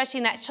emotional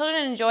stretching that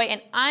children enjoy in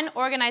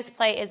unorganized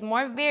play is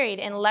more varied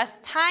and less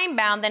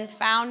time-bound than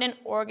found in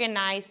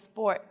organized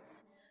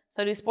sports.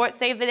 So, do sports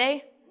save the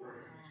day?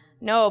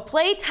 No,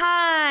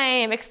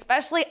 playtime,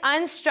 especially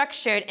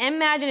unstructured,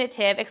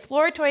 imaginative,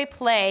 exploratory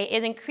play,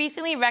 is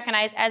increasingly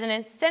recognized as an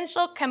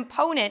essential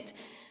component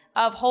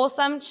of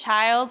wholesome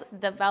child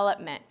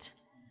development.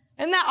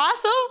 Isn't that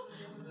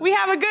awesome? We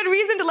have a good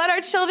reason to let our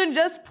children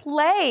just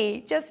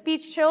play, just be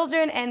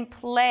children and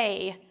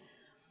play.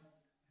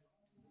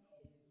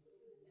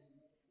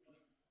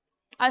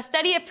 A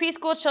study of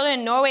preschool children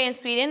in Norway and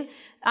Sweden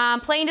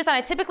playing just on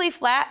a typically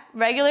flat,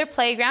 regular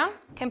playground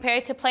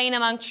compared to playing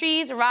among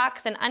trees,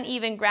 rocks, and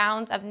uneven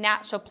grounds of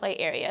natural play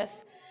areas.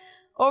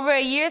 Over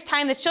a year's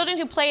time, the children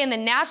who play in the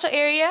natural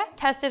area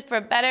tested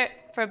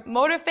for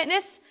motor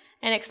fitness,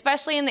 and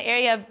especially in the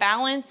area of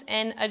balance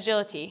and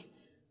agility,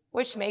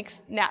 which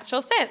makes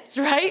natural sense,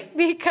 right?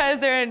 Because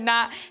they're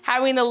not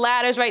having the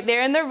ladders right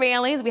there and the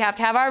railings. We have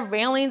to have our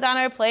railings on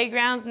our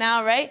playgrounds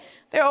now, right?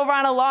 They're over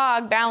on a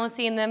log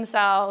balancing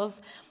themselves,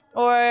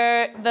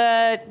 or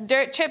the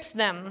dirt trips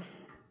them.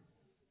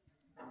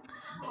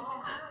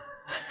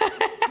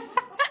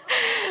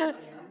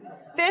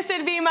 This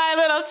would be my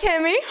little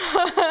Timmy.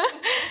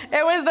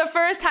 It was the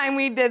first time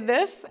we did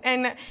this,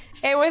 and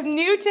it was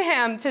new to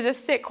him to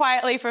just sit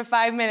quietly for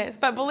 5 minutes.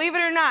 But believe it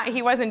or not,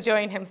 he was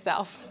enjoying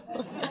himself.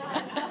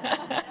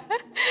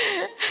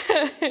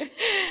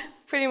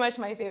 Pretty much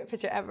my favorite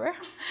picture ever.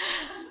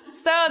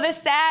 So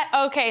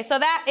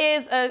that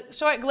is a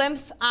short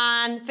glimpse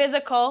on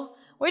physical,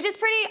 which is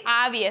pretty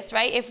obvious,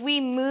 right? If we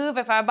move,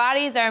 if our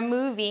bodies are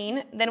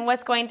moving, then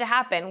what's going to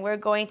happen? We're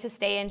going to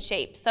stay in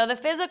shape. So the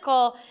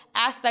physical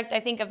aspect, I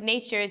think, of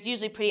nature is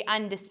usually pretty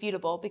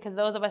undisputable, because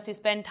those of us who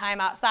spend time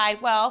outside,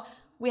 well,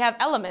 we have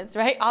elements,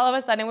 right? All of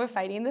a sudden we're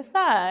fighting the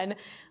sun,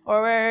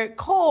 or we're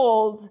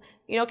cold,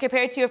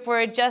 compared to if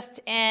we're just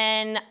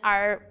in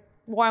our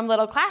warm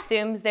little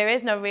classrooms, there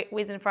is no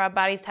reason for our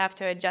bodies to have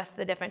to adjust to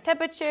the different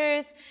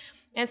temperatures.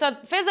 And so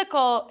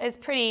physical is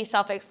pretty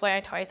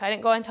self-explanatory, so I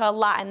didn't go into a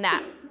lot in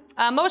that.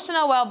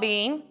 Emotional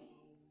well-being.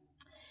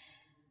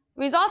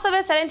 Results of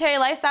a sedentary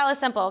lifestyle is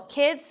simple.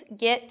 Kids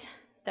get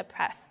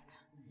depressed.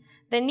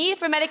 The need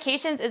for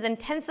medications is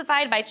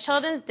intensified by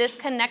children's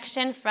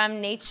disconnection from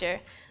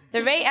nature.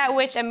 The rate at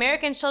which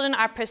American children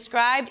are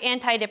prescribed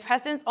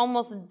antidepressants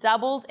almost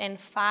doubled in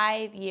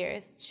 5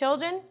 years.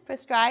 Children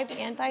prescribed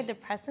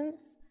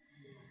antidepressants?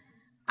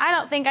 I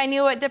don't think I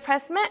knew what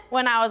depressed meant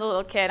when I was a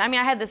little kid. I mean,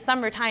 I had the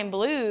summertime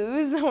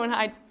blues when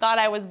I thought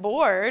I was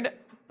bored,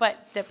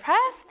 but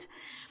depressed?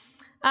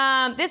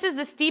 This is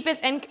the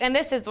steepest, and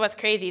this is what's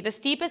crazy. The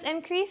steepest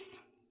increase,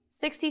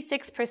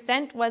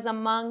 66%, was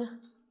among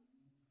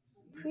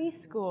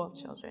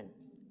preschool children.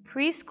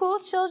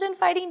 Preschool children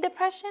fighting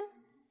depression?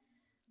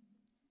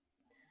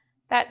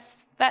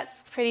 That's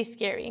pretty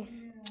scary.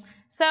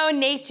 So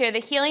nature, the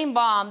healing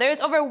balm. There's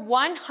over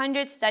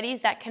 100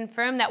 studies that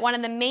confirm that one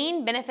of the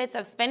main benefits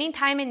of spending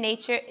time in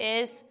nature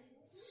is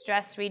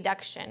stress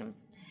reduction.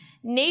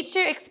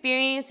 Nature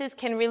experiences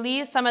can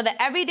relieve some of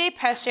the everyday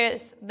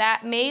pressures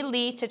that may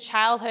lead to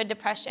childhood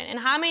depression. And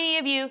how many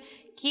of you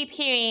keep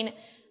hearing,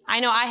 I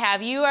know I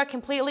have, you are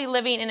completely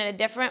living in a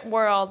different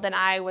world than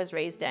I was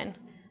raised in.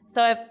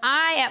 So if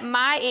I, at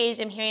my age,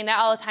 am hearing that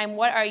all the time,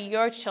 what are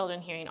your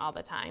children hearing all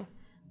the time?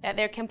 That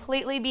they're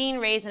completely being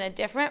raised in a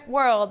different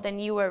world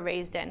than you were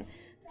raised in.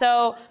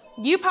 So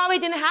you probably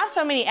didn't have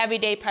so many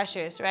everyday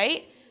pressures,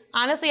 right?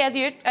 Honestly,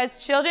 as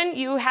children,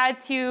 you had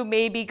to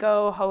maybe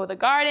go hoe the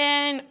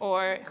garden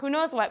or who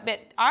knows what, but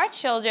our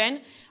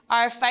children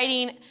are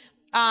fighting,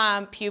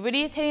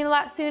 puberty is hitting a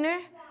lot sooner.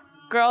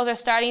 Girls are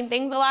starting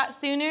things a lot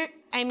sooner.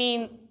 I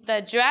mean,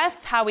 the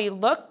dress, how we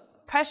look,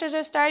 pressures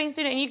are starting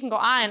sooner, and you can go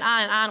on and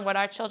on and on what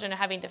our children are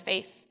having to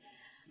face.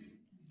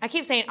 I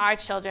keep saying our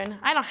children.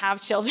 I don't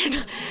have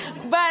children,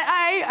 but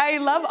I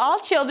love all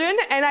children,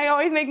 and I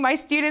always make my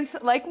students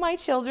like my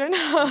children.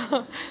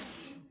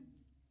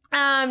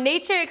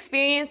 Nature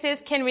experiences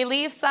can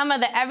relieve some of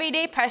the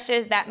everyday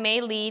pressures that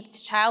may lead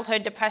to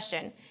childhood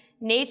depression.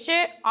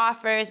 Nature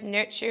offers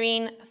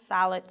nurturing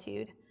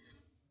solitude.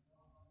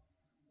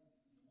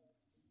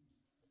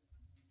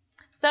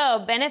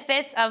 So,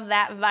 benefits of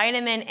that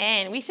vitamin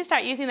N. We should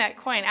start using that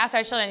coin. Ask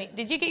our children,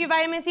 did you get your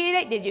vitamin C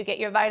today? Did you get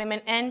your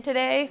vitamin N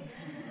today?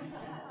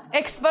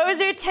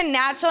 Exposure to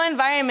natural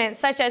environments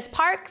such as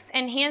parks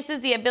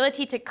enhances the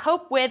ability to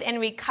cope with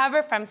and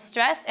recover from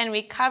stress and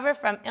recover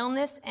from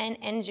illness and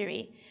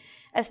injury.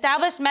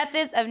 Established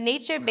methods of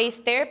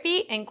nature-based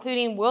therapy,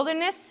 including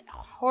wilderness,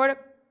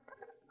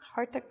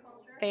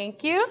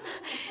 thank you,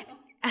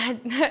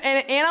 and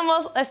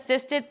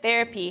animal-assisted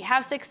therapy,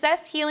 have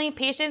success healing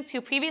patients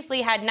who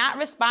previously had not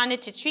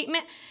responded to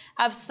treatment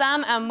of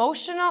some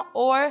emotional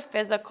or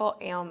physical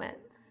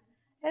ailments.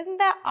 Isn't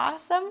that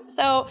awesome?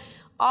 So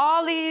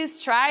all these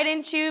tried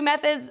and true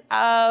methods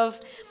of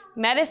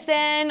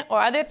medicine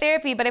or other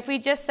therapy, but if we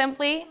just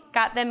simply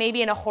got them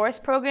maybe in a horse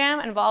program,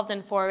 involved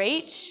in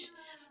 4-H,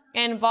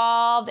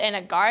 involved in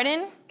a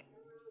garden.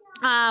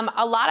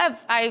 A lot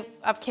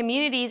of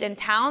communities and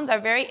towns are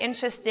very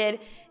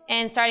interested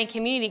in starting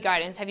community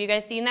gardens. Have you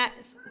guys seen that?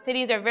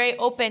 Cities are very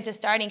open to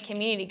starting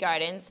community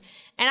gardens,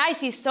 and I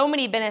see so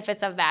many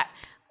benefits of that.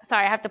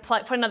 Sorry, I have to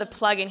put another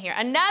plug in here.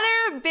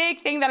 Another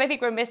big thing that I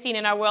think we're missing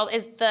in our world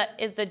is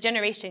the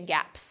generation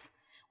gaps.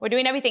 We're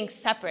doing everything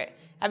separate.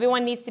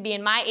 Everyone needs to be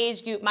in my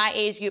age group, my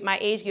age group, my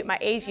age group, my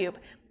age group.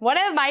 One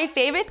of my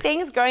favorite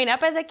things growing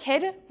up as a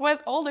kid was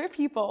older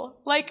people.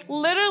 Like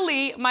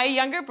literally, my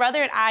younger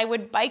brother and I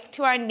would bike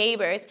to our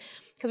neighbors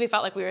because we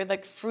felt like we were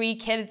like free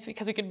kids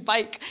because we could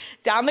bike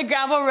down the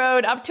gravel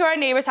road up to our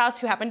neighbor's house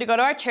who happened to go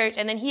to our church,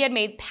 and then he had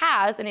made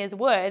paths in his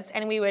woods,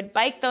 and we would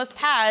bike those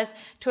paths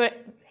to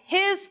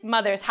his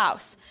mother's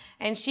house.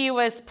 And she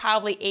was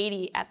probably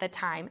 80 at the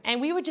time. And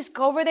we would just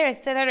go over there and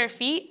sit at her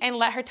feet and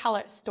let her tell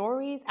us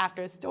stories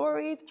after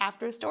stories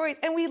after stories.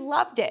 And we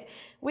loved it.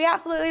 We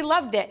absolutely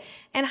loved it.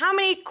 And how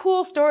many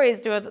cool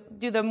stories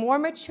do the more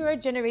mature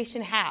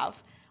generation have?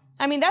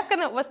 I mean, that's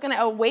what's gonna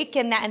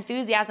awaken that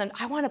enthusiasm.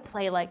 I want to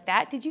play like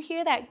that. Did you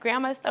hear that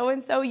Grandma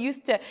so-and-so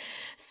used to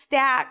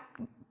stack,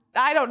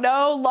 I don't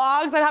know,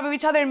 logs on top of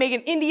each other and make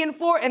an Indian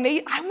fort? And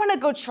I want to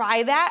go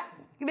try that.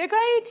 They're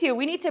going to.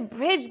 We need to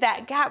bridge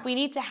that gap. We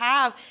need to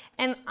have.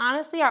 And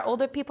honestly, our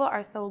older people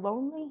are so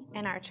lonely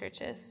in our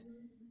churches.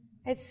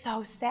 It's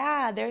so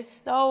sad. They're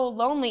so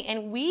lonely.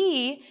 And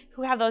we,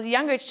 who have those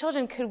younger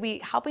children, could be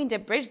helping to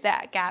bridge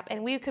that gap.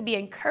 And we could be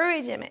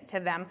encouragement to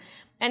them.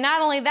 And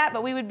not only that,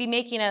 but we would be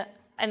making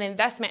an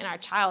investment in our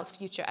child's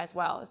future as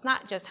well. It's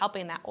not just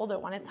helping that older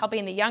one. It's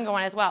helping the younger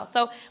one as well.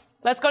 So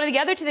let's go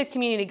together to the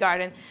community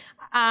garden.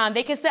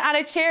 They can sit on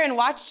a chair and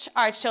watch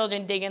our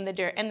children dig in the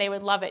dirt, and they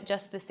would love it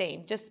just the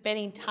same, just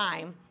spending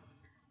time.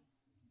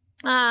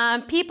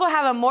 People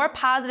have a more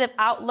positive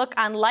outlook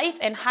on life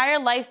and higher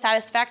life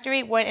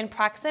satisfactory when in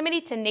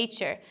proximity to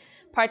nature,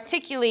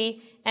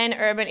 particularly in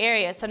urban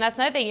areas. So that's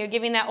another thing. You're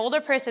giving that older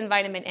person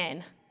vitamin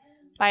N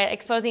by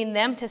exposing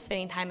them to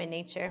spending time in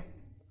nature.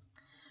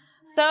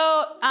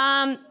 So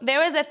there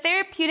was a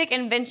therapeutic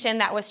invention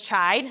that was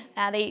tried.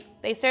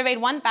 They surveyed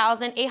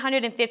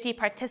 1,850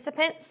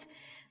 participants.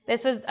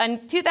 This was a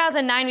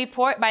 2009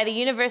 report by the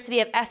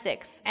University of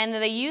Essex and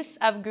the use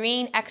of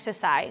green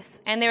exercise.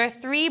 And there are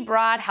 3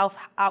 broad health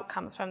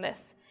outcomes from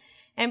this.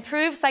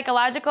 Improve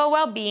psychological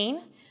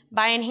well-being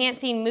by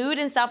enhancing mood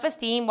and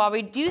self-esteem while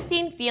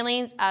reducing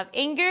feelings of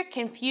anger,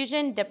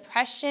 confusion,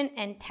 depression,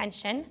 and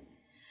tension.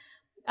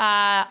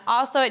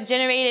 Also, it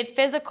generated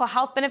physical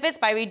health benefits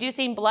by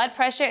reducing blood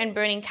pressure and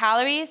burning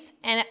calories.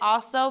 And it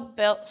also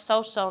built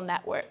social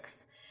networks.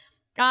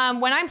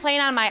 When I'm playing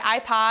on my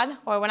iPod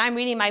or when I'm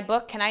reading my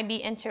book, can I be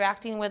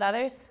interacting with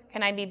others?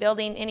 Can I be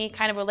building any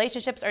kind of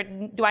relationships? Or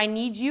do I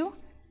need you?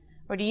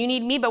 Or do you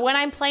need me? But when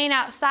I'm playing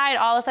outside,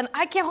 all of a sudden,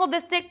 I can't hold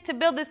this stick to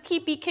build this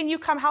teepee. Can you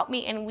come help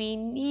me? And we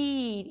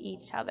need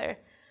each other.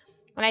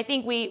 And I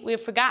think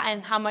we've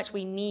forgotten how much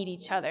we need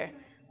each other.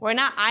 We're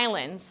not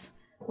islands.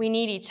 We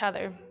need each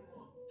other.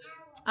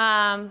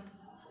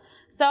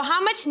 So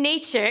how much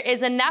nature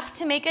is enough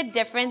to make a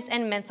difference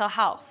in mental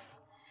health?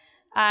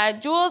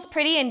 Jules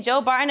Priddy and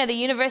Joe Barton of the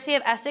University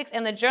of Essex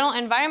and the journal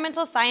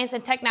Environmental Science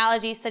and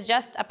Technology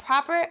suggest a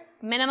proper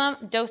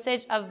minimum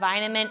dosage of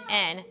vitamin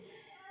N.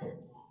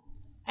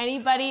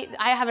 Anybody?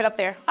 I have it up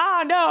there.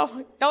 Oh,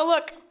 no. Don't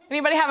look.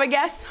 Anybody have a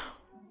guess?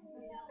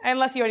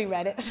 Unless you already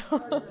read it.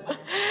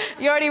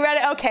 You already read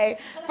it? Okay.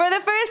 For the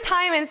first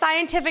time in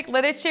scientific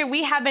literature,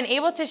 we have been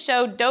able to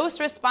show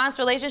dose-response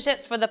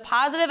relationships for the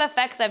positive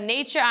effects of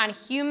nature on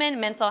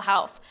human mental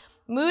health.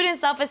 Mood and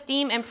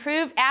self-esteem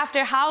improved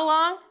after how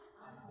long?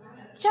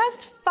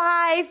 Just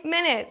 5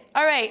 minutes.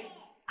 All right.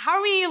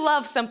 How many of you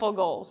love simple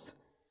goals?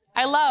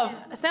 I love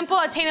simple,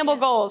 attainable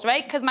goals,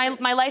 right? Because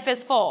my life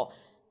is full.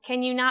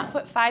 Can you not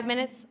put 5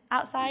 minutes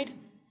outside?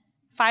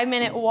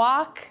 5-minute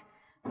walk?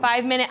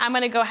 5 minute, I'm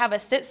going to go have a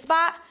sit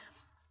spot.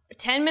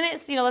 10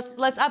 minutes,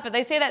 let's up it.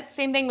 They say that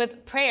same thing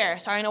with prayer,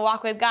 starting to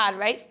walk with God,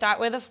 right? Start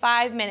with a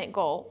 5-minute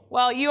goal.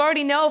 Well, you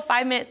already know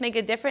 5 minutes make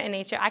a difference in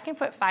nature. I can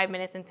put 5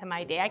 minutes into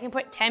my day. I can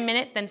put 10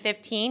 minutes, then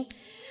 15.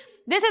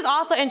 This is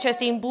also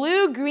interesting.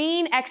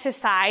 Blue-green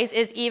exercise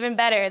is even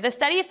better. The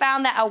study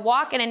found that a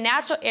walk in a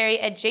natural area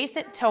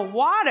adjacent to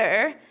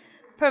water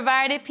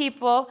provided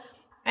people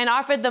and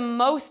offered the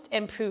most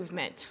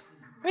improvement,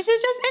 which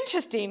is just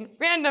interesting.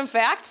 Random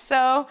fact.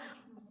 So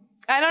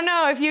I don't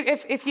know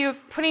if you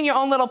putting your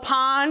own little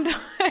pond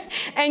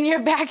and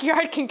your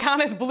backyard can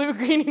count as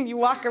blue-green and you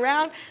walk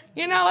around.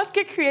 Let's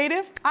get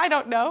creative. I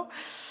don't know.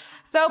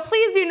 So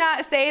please do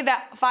not say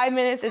that 5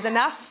 minutes is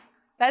enough.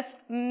 That's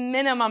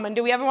minimum. And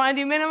do we ever want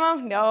to do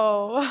minimum?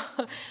 No.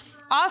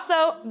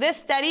 Also, this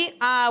study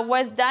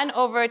was done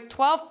over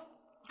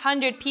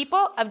 1,200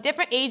 people of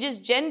different ages,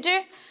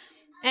 gender,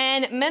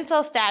 and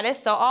mental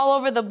status. So all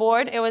over the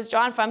board, it was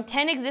drawn from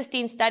 10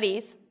 existing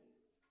studies.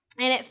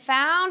 And it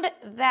found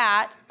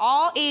that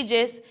all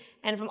ages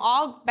and from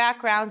all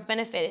backgrounds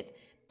benefited.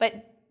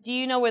 But do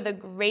you know where the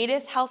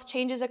greatest health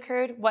changes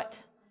occurred? What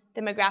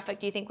demographic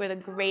do you think were the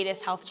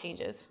greatest health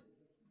changes?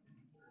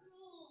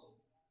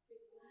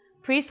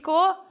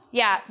 Preschool?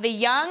 Yeah, the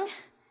young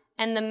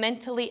and the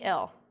mentally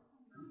ill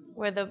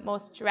were the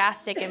most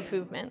drastic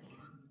improvements.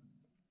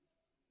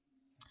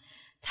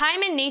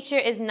 Time in nature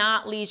is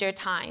not leisure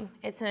time.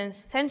 It's an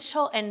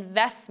essential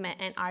investment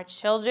in our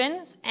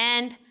children's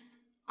and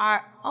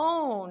our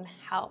own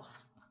health.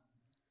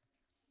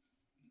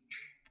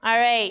 All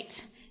right.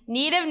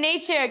 Need of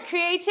nature,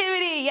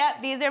 creativity.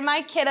 Yep, these are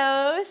my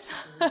kiddos.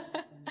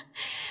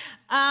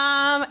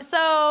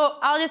 So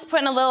I'll just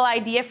put in a little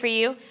idea for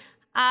you.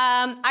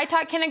 I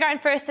taught kindergarten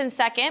first and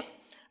second,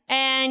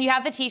 and you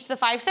have to teach the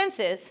 5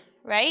 senses,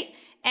 right?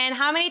 And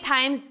how many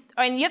times,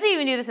 and you have to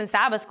even do this in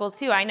Sabbath school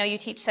too. I know you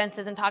teach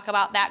senses and talk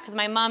about that because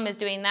my mom is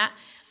doing that.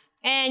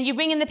 And you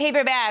bring in the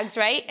paper bags,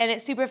 right? And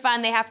it's super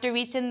fun. They have to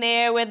reach in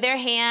there with their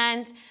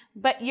hands.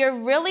 But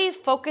you're really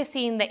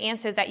focusing the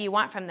answers that you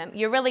want from them.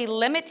 You're really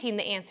limiting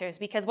the answers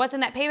because what's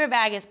in that paper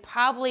bag is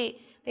probably,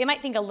 they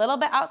might think a little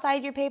bit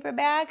outside your paper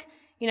bag.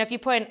 You know, if you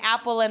put an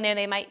apple in there,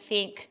 they might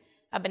think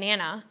a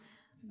banana.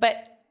 But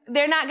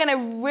they're not going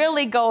to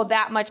really go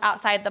that much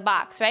outside the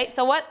box, right?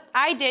 So what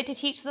I did to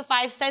teach the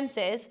 5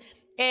 senses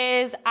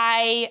is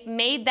I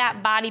made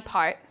that body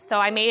part. So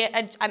I made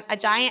a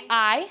giant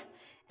eye.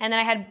 And then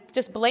I had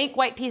just blank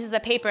white pieces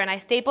of paper, and I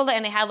stapled it,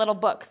 and they had little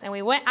books. And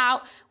we went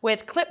out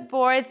with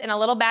clipboards and a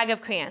little bag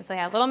of crayons. So I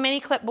had a little mini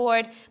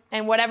clipboard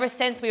and whatever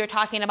sense we were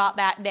talking about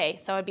that day.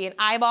 So it would be an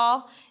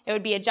eyeball. It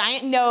would be a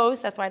giant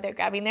nose. That's why they're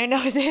grabbing their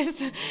noses.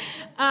 It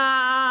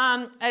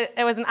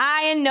was an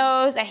eye and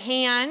nose, a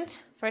hand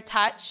for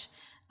touch.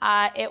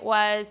 It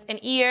was an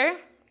ear,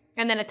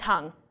 and then a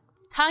tongue.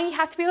 Tongue, you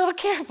have to be a little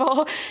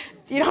careful.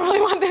 You don't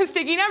really want them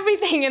sticking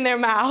everything in their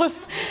mouth.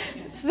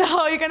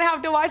 So you're going to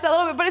have to watch that a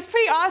little bit. But it's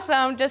pretty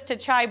awesome just to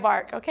try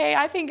bark, okay?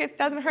 I think it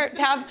doesn't hurt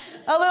to have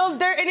a little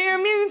dirt in your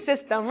immune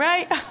system,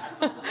 right?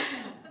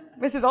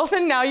 Mrs.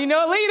 Olson, now you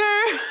know it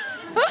later.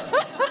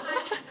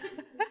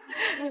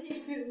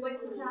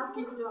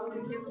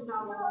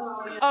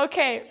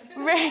 Okay,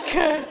 very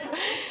good.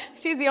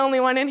 She's the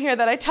only one in here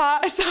that I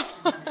taught. So.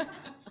 All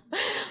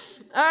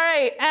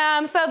right,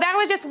 so that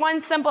was just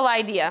one simple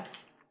idea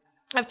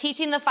of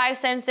teaching the 5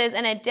 senses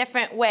in a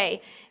different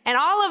way. And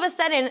all of a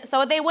sudden,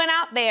 so they went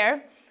out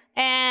there,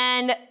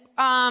 and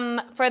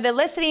for the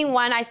listening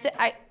one, I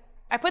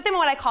put them in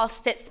what I call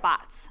sit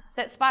spots.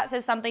 Sit spots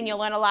is something you'll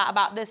learn a lot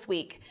about this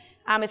week.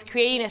 It's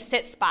creating a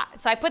sit spot.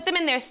 So I put them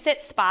in their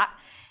sit spot,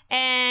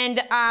 and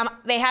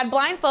they had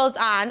blindfolds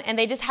on, and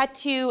they just had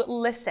to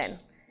listen.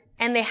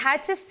 And they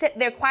had to sit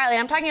there quietly.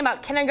 I'm talking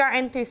about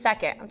kindergarten through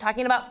 2nd. I'm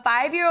talking about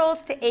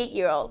 5-year-olds to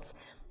 8-year-olds.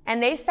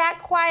 And they sat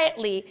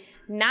quietly,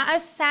 not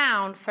a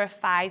sound, for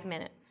 5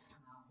 minutes.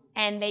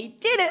 And they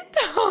did it.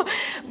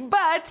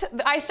 But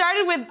I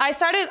started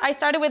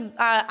with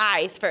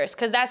eyes first,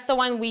 because that's the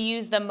one we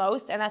use the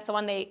most, and that's the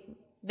one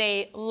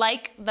they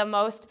like the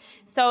most.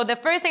 So the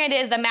first thing I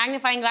did is the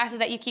magnifying glasses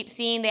that you keep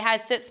seeing. They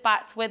had sit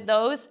spots with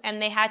those, and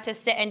they had to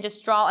sit and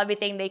just draw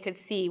everything they could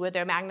see with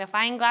their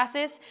magnifying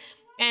glasses.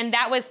 And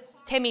that was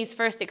Timmy's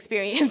first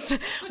experience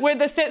with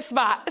the sit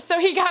spot. So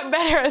he got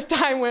better as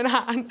time went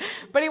on.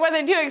 But he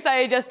wasn't too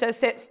excited just to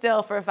sit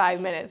still for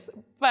 5 minutes.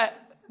 But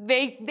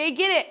they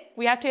get it.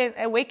 We have to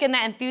awaken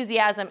that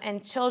enthusiasm,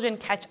 and children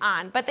catch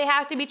on. But they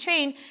have to be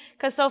trained,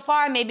 because so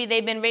far maybe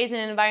they've been raised in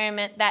an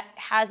environment that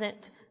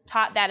hasn't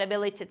taught that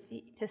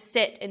ability to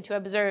sit and to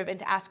observe and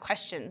to ask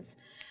questions.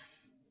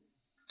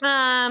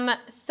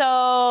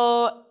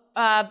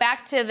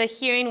 Back to the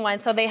hearing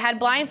one. So they had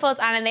blindfolds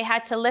on, and they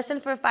had to listen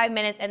for 5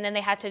 minutes, and then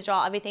they had to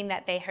draw everything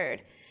that they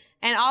heard.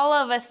 And all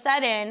of a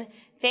sudden,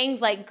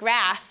 things like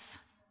grass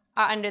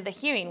are under the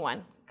hearing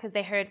one, because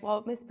they heard,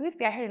 well, Miss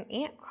Boothby, I heard an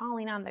ant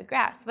crawling on the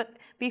grass. But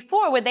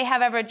before, would they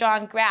have ever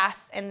drawn grass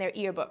in their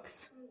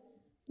yearbooks?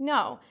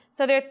 No.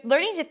 So they're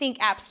learning to think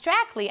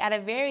abstractly at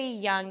a very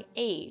young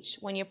age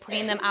when you're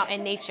putting them out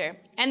in nature.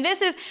 And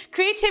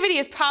creativity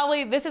is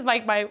probably, this is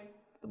like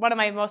one of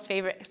my most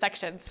favorite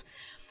sections.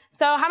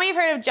 So how many have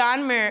heard of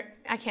John Muir?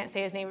 I can't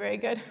say his name very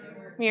good.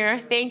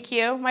 Muir, thank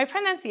you. My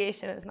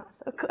pronunciation is not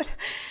so good.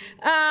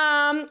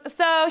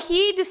 So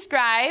he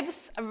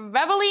describes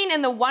reveling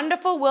in the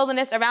wonderful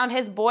wilderness around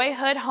his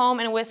boyhood home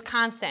in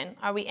Wisconsin.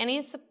 Are we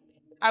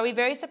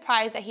very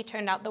surprised that he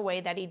turned out the way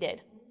that he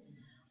did?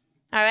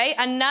 All right.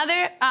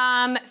 Another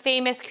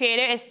famous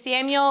creator is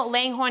Samuel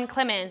Langhorne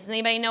Clemens. Does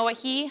anybody know what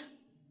he?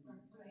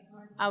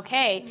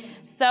 Okay.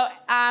 So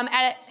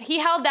he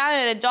held down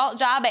an adult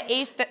job at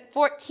age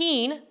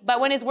 14,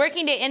 but when his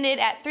working day ended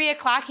at 3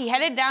 o'clock, he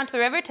headed down to the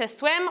river to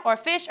swim or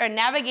fish or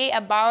navigate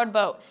a borrowed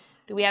boat.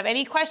 Do we have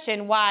any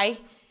question why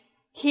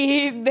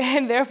he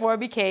then therefore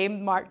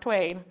became Mark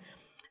Twain?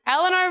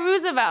 Eleanor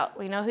Roosevelt,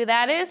 we know who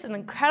that is, an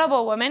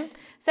incredible woman,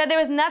 said there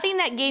was nothing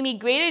that gave me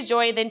greater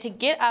joy than to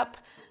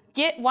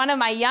get one of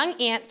my young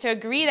aunts to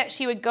agree that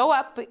she would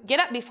get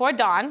up before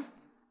dawn,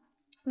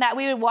 that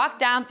we would walk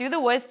down through the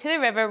woods to the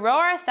river, row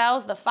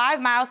ourselves the 5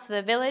 miles to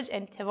the village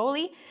in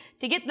Tivoli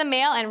to get the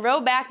mail, and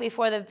row back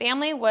before the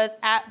family was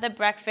at the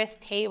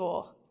breakfast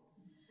table.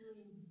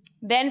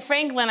 Ben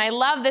Franklin, I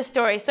love this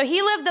story. So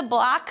he lived a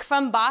block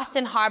from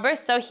Boston Harbor,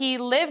 so he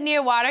lived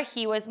near water.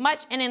 He was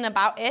much in and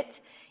about it.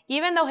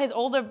 Even though his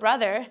older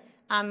brother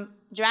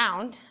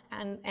drowned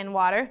in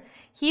water,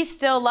 he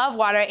still loved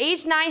water. At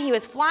age 9, he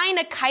was flying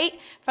a kite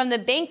from the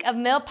bank of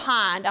Mill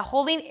Pond, a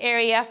holding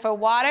area for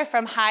water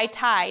from high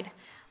tide.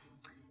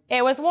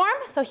 It was warm,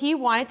 so he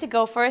wanted to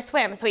go for a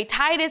swim. So he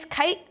tied his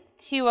kite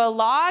to a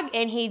log,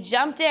 and he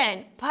jumped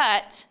in.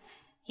 But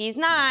he's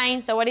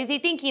 9, so what is he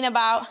thinking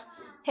about?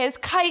 His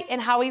kite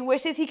and how he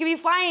wishes he could be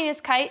flying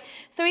his kite.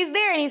 So he's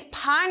there, and he's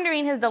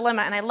pondering his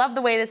dilemma. And I love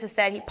the way this is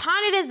said. He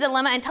pondered his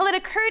dilemma until it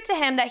occurred to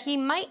him that he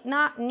might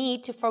not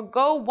need to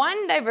forego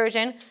one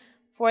diversion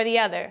for the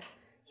other.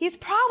 He's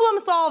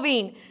problem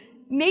solving.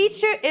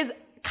 Nature is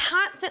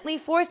constantly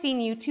forcing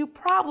you to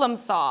problem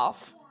solve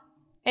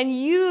and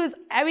use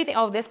everything.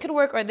 Oh, this could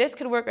work, or this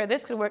could work, or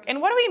this could work.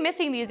 And what are we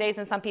missing these days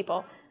in some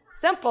people?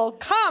 Simple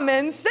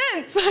common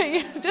sense.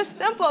 Just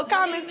simple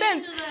common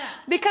sense.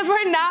 Because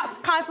we're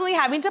not constantly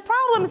having to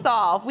problem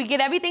solve. We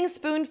get everything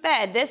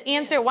spoon-fed. This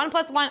answer, 1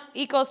 + 1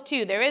 =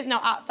 2. There is no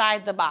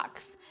outside the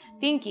box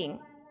thinking.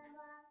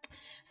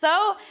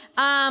 So,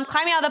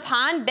 climbing out of the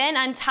pond, Ben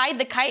untied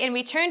the kite and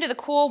returned to the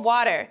cool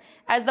water.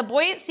 As the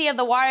buoyancy of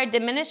the water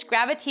diminished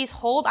gravity's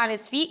hold on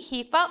his feet,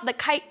 he felt the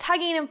kite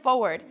tugging him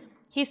forward.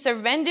 He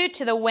surrendered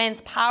to the wind's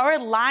power,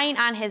 lying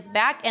on his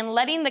back and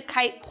letting the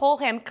kite pull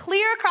him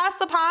clear across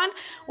the pond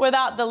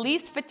without the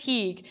least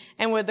fatigue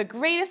and with the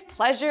greatest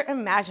pleasure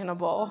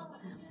imaginable.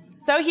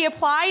 So he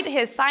applied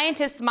his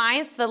scientist's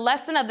mind to the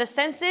lesson of the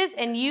senses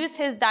and used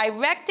his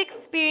direct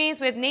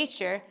experience with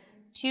nature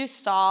to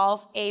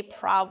solve a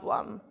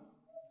problem.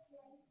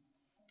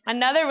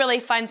 Another really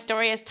fun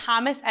story is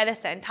Thomas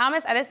Edison.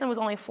 Thomas Edison was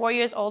only 4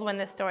 years old when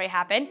this story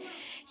happened.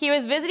 He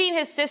was visiting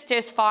his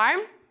sister's farm,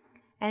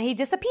 and he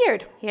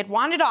disappeared. He had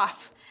wandered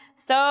off.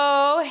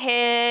 So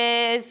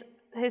his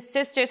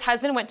sister's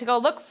husband went to go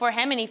look for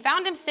him, and he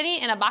found him sitting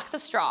in a box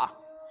of straw.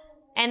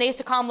 And they used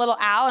to call him Little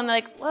Al, and they're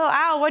like, Little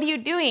Al, what are you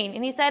doing?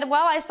 And he said,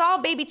 well, I saw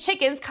baby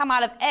chickens come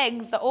out of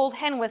eggs the old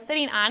hen was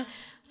sitting on,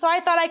 so I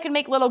thought I could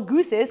make little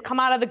gooses come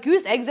out of the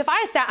goose eggs if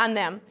I sat on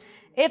them.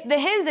 If the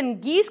hens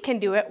and geese can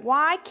do it,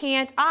 why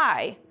can't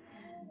I?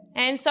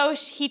 And so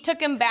he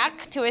took him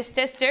back to his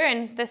sister,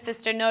 and the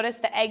sister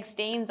noticed the egg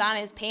stains on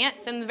his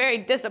pants and the very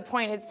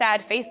disappointed,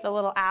 sad face of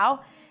Little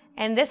Al.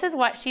 And this is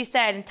what she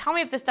said, and tell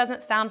me if this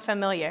doesn't sound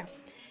familiar.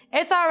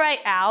 It's all right,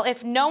 Al,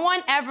 if no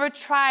one ever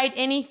tried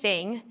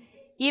anything,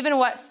 even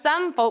what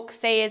some folks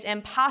say is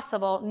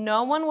impossible,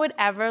 no one would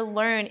ever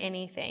learn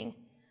anything.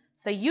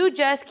 So you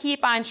just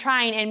keep on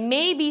trying, and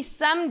maybe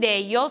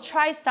someday you'll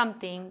try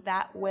something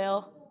that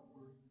will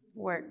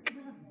work.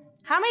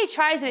 How many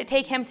tries did it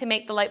take him to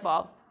make the light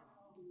bulb?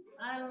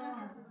 I don't know.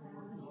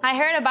 I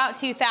heard about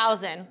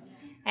 2,000.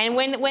 And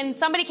when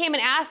somebody came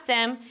and asked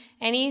him,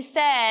 and he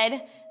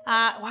said,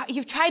 wow,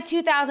 you've tried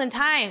 2,000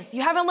 times.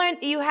 You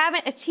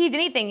haven't achieved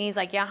anything. And he's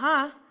like,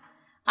 yeah,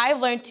 I've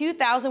learned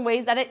 2,000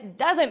 ways that it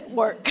doesn't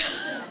work.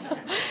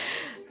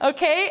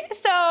 Okay,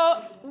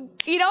 so,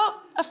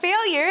 a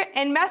failure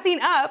and messing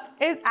up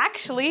is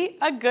actually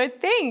a good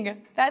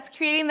thing. That's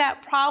creating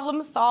that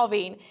problem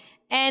solving.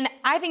 And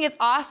I think it's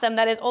awesome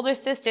that his older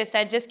sister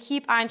said, just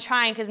keep on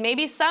trying, because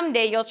maybe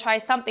someday you'll try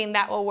something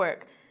that will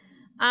work.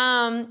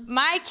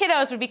 My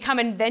kiddos would become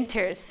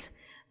inventors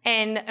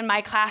in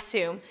my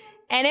classroom.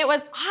 And it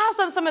was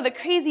awesome, some of the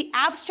crazy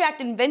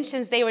abstract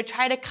inventions they would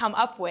try to come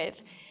up with.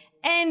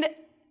 And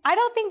I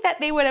don't think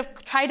that they would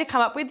have tried to come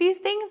up with these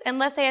things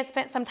unless they had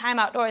spent some time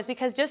outdoors,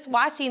 because just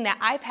watching that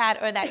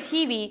iPad or that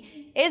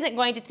TV isn't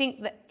going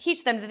to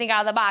teach them to think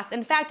out of the box.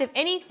 In fact, if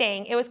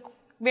anything, it was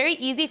very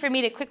easy for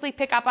me to quickly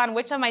pick up on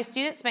which of my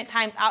students spent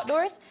times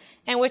outdoors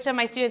and which of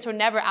my students were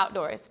never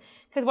outdoors.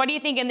 Because what do you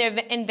think in their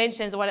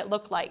inventions what it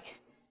looked like?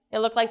 It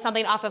looked like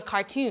something off of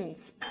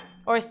cartoons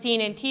or seen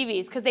in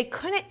TVs, because they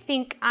couldn't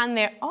think on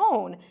their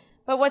own.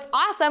 But what's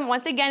awesome,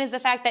 once again, is the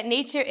fact that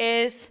nature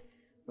is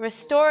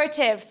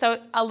restorative. So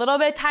a little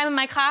bit of time in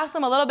my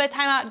classroom, a little bit of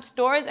time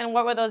outdoors, and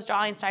what were those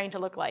drawings starting to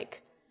look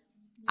like?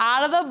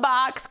 Out of the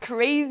box,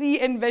 crazy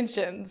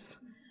inventions.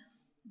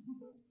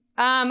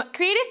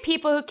 Creative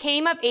people who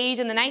came of age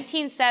in the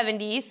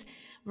 1970s,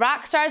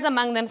 rock stars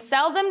among them,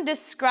 seldom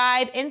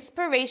describe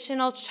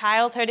inspirational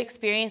childhood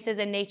experiences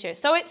in nature.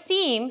 So it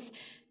seems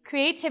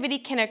creativity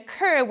can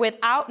occur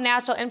without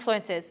natural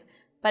influences,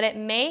 but it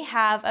may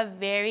have a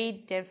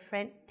very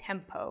different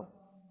tempo.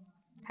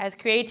 Has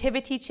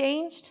creativity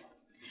changed?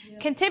 Yeah.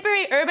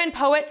 Contemporary urban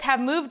poets have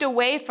moved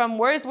away from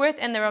Wordsworth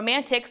and the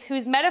Romantics,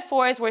 whose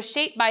metaphors were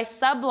shaped by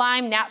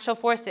sublime natural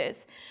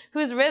forces,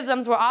 whose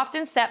rhythms were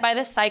often set by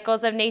the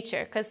cycles of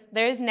nature, because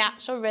there's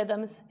natural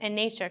rhythms in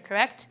nature,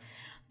 correct?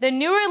 The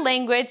newer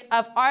language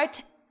of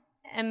art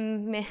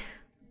emanates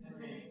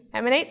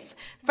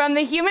from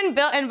the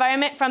human-built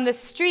environment, from the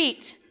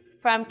street,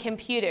 from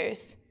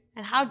computers.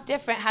 And how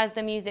different has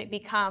the music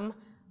become?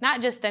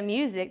 Not just the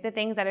music, the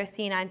things that are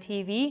seen on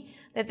TV,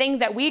 the things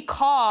that we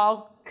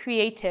call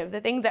creative,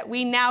 the things that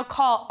we now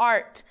call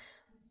art.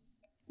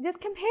 Just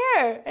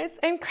compare. It's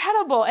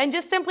incredible. And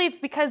just simply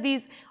because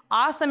these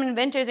awesome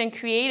inventors and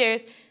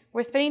creators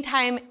were spending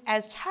time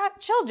as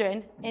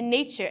children in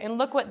nature, and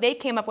look what they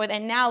came up with,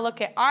 and now look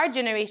at our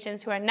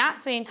generations who are not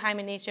spending time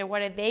in nature,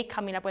 what are they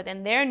coming up with?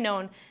 And they're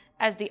known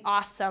as the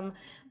awesome,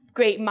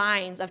 great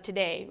minds of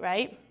today,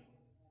 right?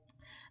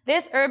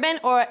 This urban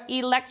or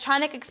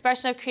electronic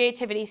expression of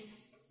creativity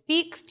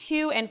speaks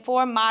to and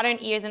for modern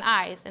ears and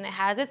eyes, and it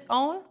has its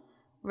own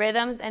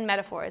rhythms and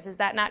metaphors. Is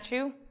that not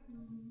true?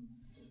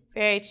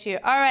 Very true.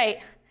 All right.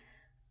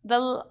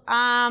 The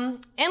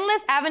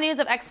endless avenues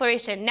of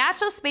exploration.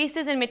 Natural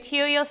spaces and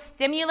materials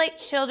stimulate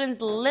children's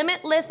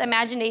limitless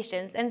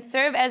imaginations and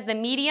serve as the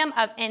medium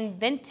of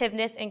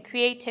inventiveness and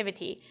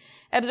creativity.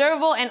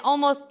 Observable in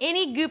almost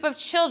any group of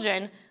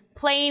children,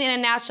 playing in a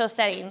natural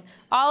setting.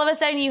 All of a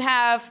sudden you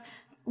have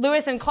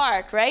Lewis and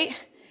Clark, right?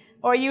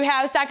 Or you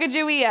have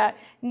Sacagawea.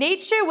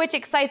 Nature, which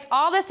excites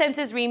all the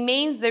senses,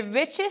 remains the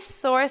richest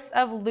source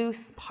of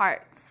loose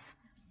parts.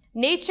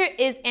 Nature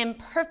is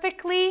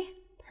imperfectly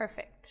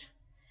perfect,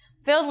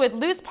 filled with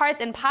loose parts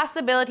and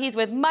possibilities,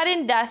 with mud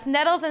and dust,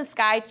 nettles and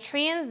sky,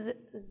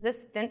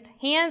 transistent,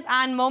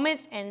 hands-on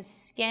moments, and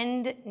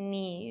skinned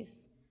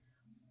knees.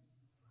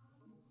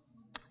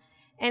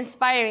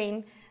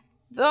 Inspiring.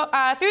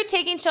 Through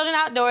taking children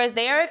outdoors,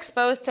 they are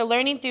exposed to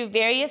learning through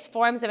various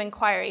forms of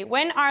inquiry.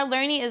 When our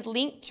learning is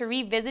linked to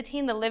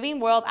revisiting the living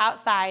world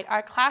outside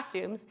our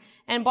classrooms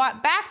and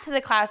brought back to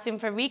the classroom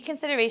for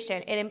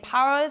reconsideration, it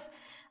empowers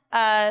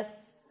a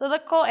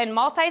cyclical and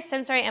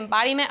multi-sensory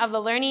embodiment of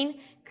the learning.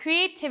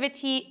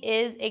 Creativity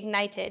is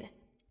ignited.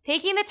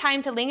 Taking the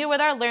time to linger with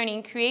our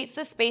learning creates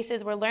the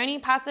spaces where learning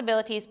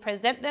possibilities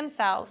present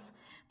themselves,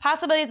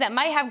 possibilities that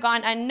might have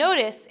gone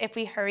unnoticed if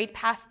we hurried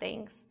past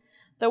things.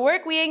 The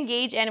work we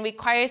engage in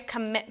requires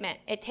commitment.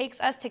 It takes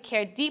us to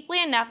care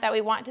deeply enough that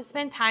we want to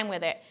spend time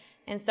with it,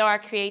 and so our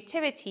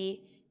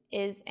creativity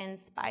is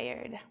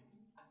inspired.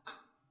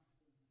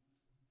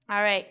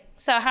 All right,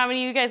 so how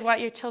many of you guys want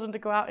your children to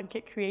go out and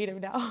get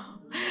creative now?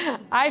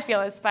 I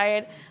feel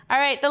inspired. All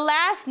right, the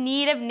last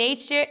need of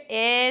nature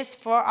is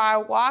for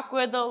our walk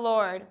with the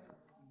Lord,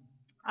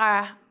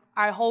 our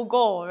whole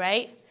goal,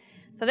 right?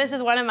 So this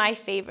is one of my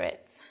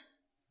favorites.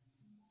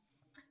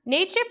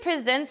 Nature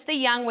presents the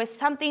young with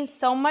something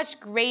so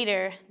much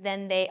greater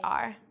than they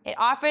are. It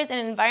offers an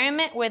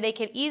environment where they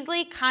can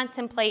easily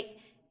contemplate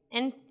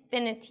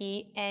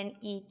infinity and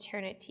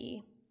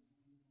eternity.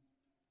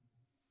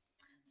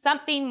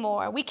 Something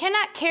more. We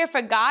cannot care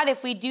for God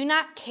if we do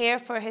not care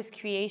for his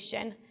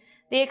creation.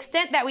 The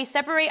extent that we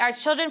separate our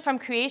children from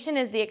creation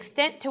is the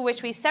extent to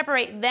which we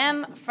separate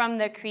them from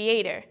the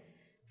Creator,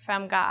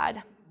 from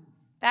God.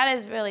 That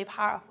is really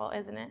powerful,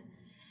 isn't it?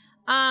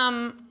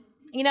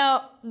 You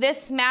know,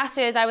 this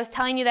Masters, I was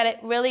telling you that it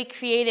really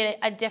created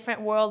a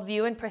different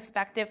worldview and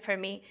perspective for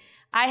me.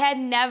 I had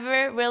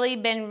never really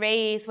been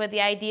raised with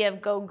the idea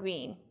of go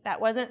green.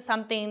 That wasn't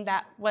something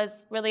that was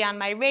really on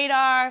my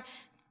radar.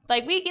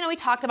 Like we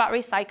talked about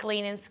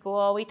recycling in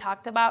school. We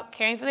talked about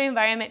caring for the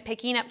environment,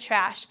 picking up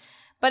trash.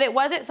 But it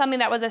wasn't something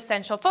that was a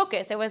central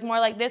focus. It was more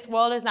like this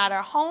world is not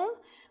our home.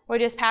 We're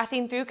just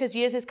passing through because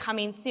Jesus is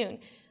coming soon.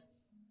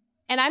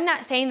 And I'm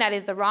not saying that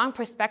is the wrong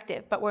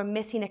perspective, but we're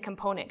missing a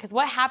component. Because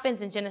what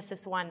happens in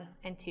Genesis 1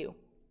 and 2?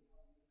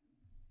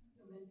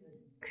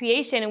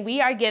 Creation, and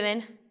we are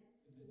given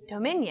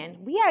dominion.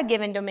 We are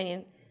given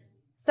dominion.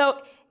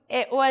 So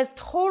it was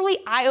totally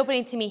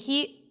eye-opening to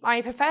me.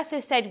 My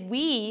professor said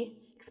we,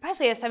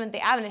 especially at Seventh-day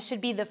Adventist,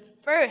 should be the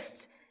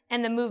first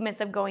in the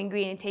movements of going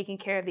green and taking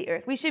care of the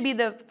earth. We should be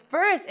the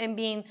first in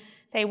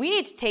saying we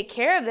need to take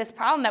care of this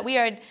problem that we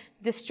are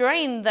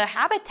destroying the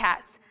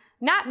habitats.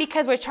 Not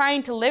because we're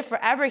trying to live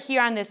forever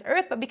here on this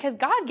earth, but because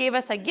God gave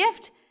us a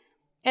gift.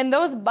 And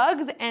those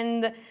bugs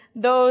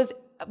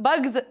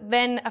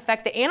then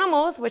affect the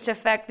animals, which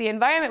affect the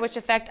environment, which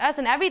affect us,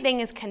 and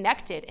everything is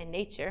connected in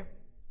nature.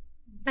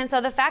 And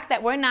so the fact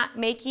that we're not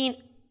making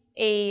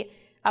a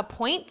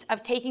point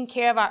of taking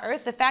care of our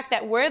earth, the fact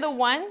that we're the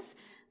ones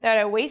that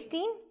are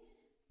wasting,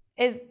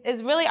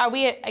 is really, are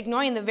we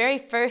ignoring the very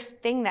first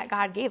thing that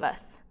God gave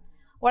us?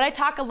 What I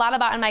talk a lot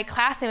about in my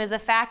classroom is the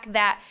fact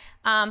that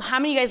how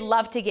many of you guys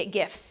love to get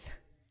gifts?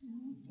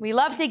 We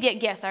love to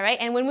get gifts, all right?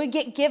 And when we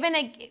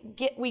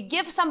we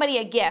give somebody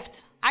a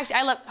gift.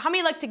 Actually, how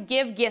many like to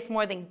give gifts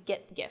more than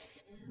get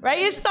gifts?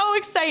 Right? It's so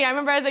exciting. I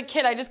remember as a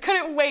kid, I just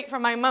couldn't wait for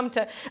my mom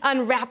to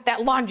unwrap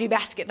that laundry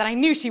basket that I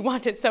knew she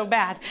wanted so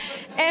bad.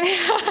 And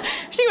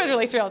she was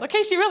really thrilled.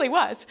 Okay, she really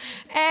was.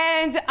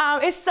 And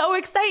it's so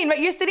exciting. But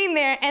you're sitting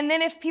there, and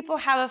then if people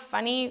have a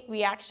funny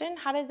reaction,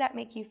 how does that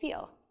make you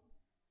feel?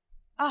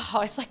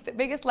 Oh, it's like the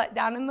biggest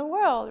letdown in the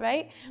world,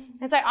 right?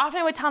 And so I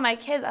often would tell my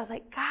kids, I was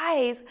like,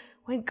 guys,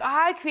 when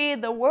God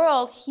created the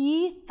world,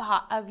 he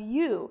thought of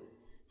you.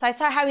 So I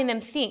started having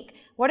them think,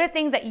 what are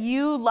things that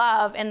you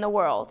love in the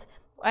world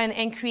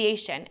and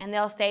creation? And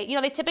they'll say,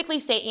 they typically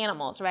say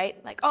animals,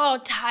 right? Like, oh,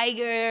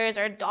 tigers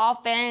or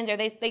dolphins, or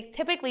they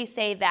typically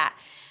say that.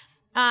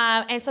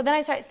 And so then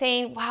I start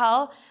saying,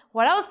 well,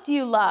 what else do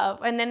you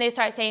love? And then they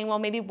start saying, well,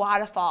 maybe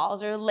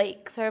waterfalls or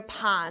lakes or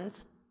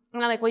ponds.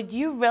 And I'm like, well, do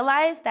you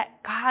realize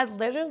that God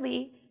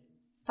literally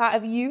thought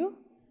of you,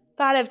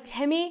 thought of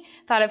Timmy,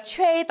 thought of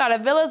Trey, thought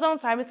of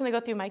Villazone? So I'm just going to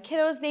go through my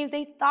kiddos' names.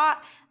 They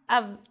thought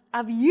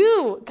of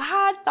you.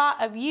 God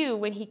thought of you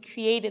when he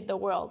created the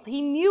world.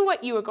 He knew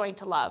what you were going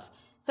to love.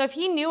 So if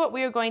he knew what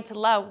we were going to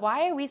love,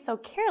 why are we so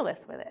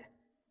careless with it?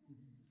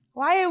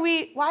 Why are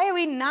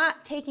we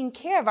not taking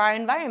care of our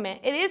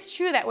environment? It is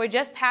true that we're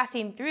just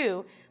passing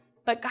through,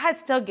 but God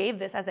still gave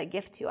this as a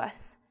gift to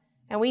us.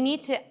 And we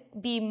need to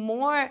be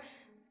more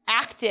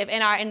active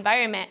in our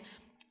environment.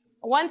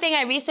 One thing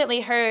I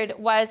recently heard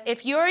was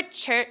if your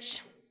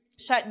church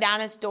shut down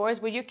its doors,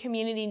 would your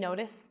community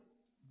notice?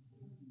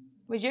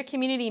 Would your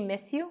community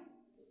miss you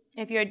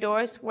if your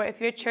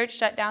church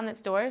shut down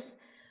its doors?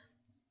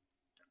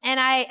 And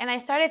I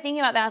started thinking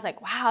about that. I was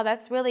like, wow,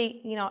 that's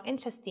really,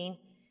 interesting.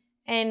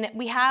 And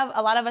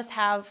a lot of us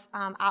have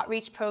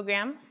outreach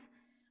programs.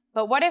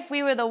 But what if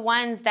we were the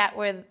ones that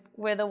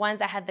were the ones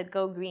that had the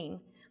Go Green?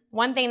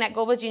 One thing that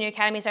Goebels Junior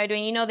Academy started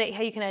doing, that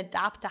how you can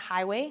adopt a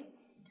highway?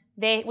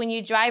 When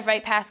you drive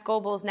right past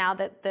Goebels now,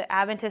 the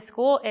Adventist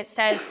school, it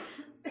says,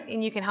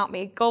 and you can help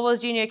me,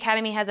 Goebels Junior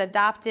Academy has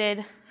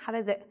adopted,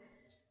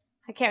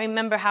 I can't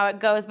remember how it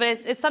goes, but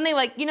it's something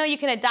like, you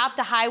can adopt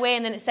a highway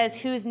and then it says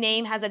whose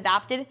name has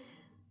adopted.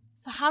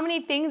 So how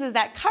many things is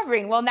that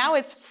covering? Well, now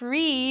it's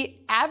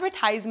free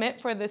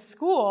advertisement for the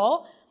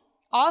school.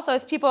 Also,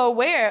 is people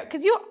aware,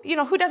 because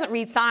who doesn't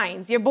read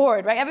signs? You're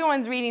bored, right?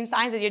 Everyone's reading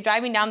signs as you're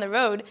driving down the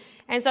road.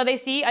 And so they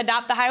see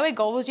adopt the highway,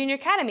 Goebels Junior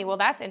Academy. Well,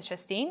 that's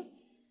interesting.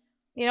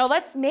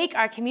 Let's make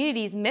our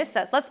communities miss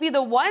us. Let's be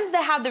the ones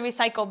that have the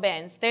recycle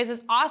bins. There's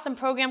this awesome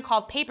program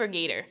called Paper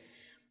Gator.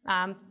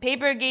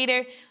 Paper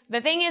Gator,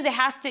 the thing is you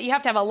have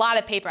to have a lot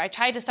of paper. I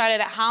tried to start it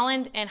at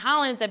Holland, and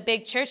Holland's a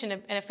big church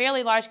and a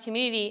fairly large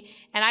community,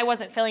 and I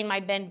wasn't filling my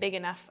bin big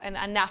enough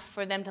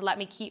for them to let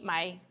me keep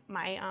my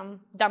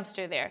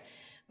dumpster there.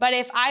 But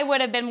if I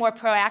would have been more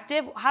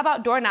proactive, how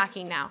about door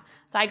knocking now?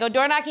 So I go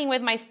door knocking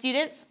with my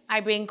students.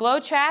 I bring glow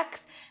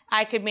tracks.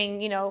 I could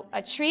bring,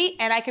 a treat,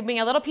 and I could bring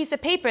a little piece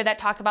of paper that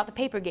talked about the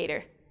Paper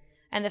Gator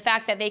and the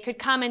fact that they could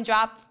come and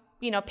drop,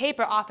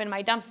 paper off in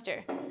my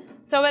dumpster.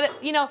 So,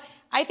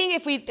 I think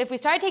if we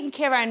started taking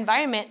care of our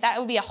environment, that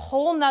would be a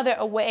whole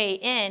nother way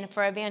in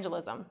for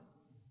evangelism.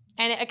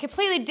 And a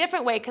completely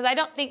different way, because I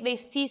don't think they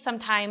see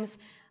sometimes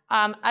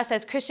us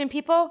as Christian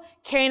people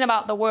caring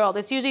about the world.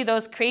 It's usually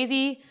those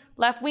crazy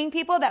left-wing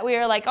people that we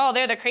are like, oh,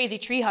 they're the crazy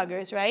tree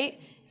huggers, right?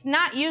 It's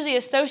not usually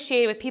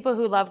associated with people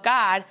who love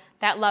God,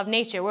 that love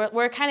nature.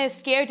 We're kind of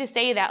scared to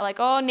say that, like,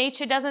 oh,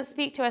 nature doesn't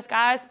speak to us,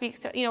 God speaks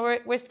to,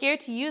 we're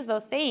scared to use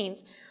those sayings.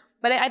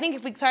 But I think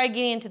if we started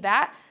getting into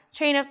that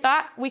train of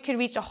thought, we could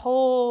reach a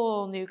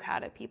whole new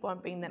crowd of people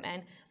and bring them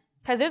in.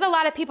 Because there's a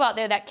lot of people out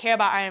there that care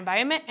about our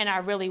environment and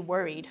are really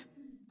worried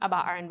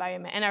about our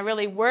environment and are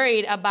really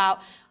worried about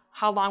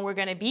how long we're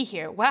going to be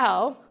here.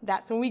 Well,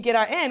 that's when we get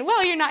our in.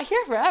 Well, you're not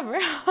here forever.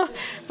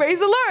 Praise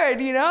the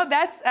Lord,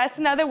 that's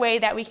another way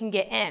that we can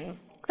get in.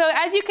 So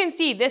as you can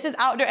see, this is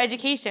outdoor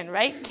education,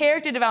 right?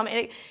 Character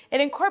development. It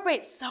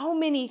incorporates so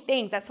many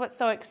things. That's what's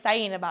so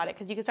exciting about it,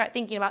 because you can start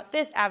thinking about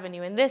this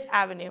avenue and this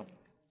avenue.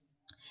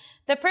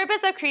 The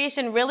purpose of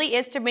creation really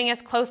is to bring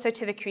us closer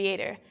to the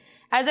Creator.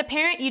 As a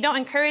parent, you don't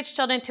encourage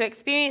children to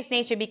experience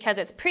nature because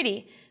it's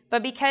pretty,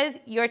 but because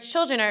your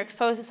children are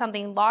exposed to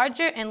something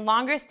larger and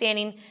longer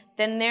standing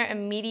than their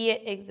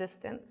immediate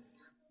existence.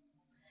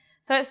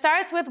 So it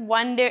starts with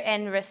wonder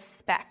and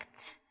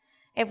respect.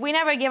 If we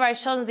never give our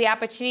children the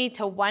opportunity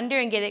to wonder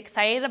and get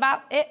excited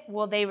about it,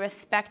 will they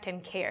respect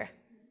and care?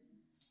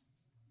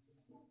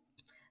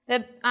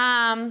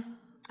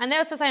 And that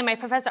was something my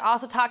professor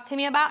also talked to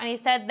me about, and he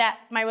said that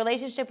my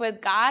relationship with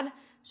God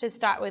should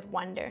start with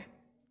wonder.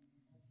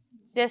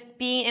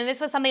 And this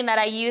was something that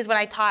I used when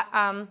I taught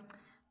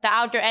the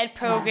outdoor ed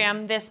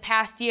program this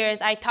past year, is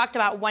I talked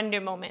about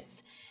wonder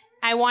moments.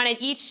 I wanted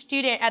each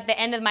student at the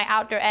end of my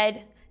outdoor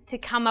ed to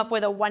come up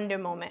with a wonder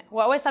moment.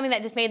 What was something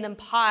that just made them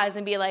pause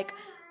and be like,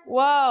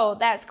 whoa,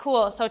 that's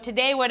cool. So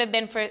today would have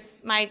been for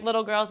my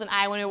little girls and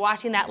I when we were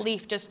watching that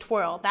leaf just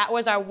twirl. That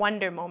was our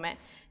wonder moment.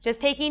 Just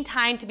taking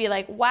time to be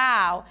like,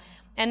 wow.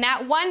 And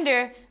that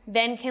wonder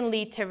then can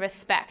lead to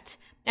respect.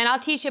 And I'll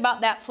teach you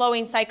about that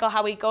flowing cycle,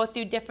 how we go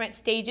through different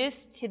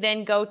stages to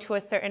then go to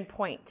a certain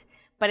point.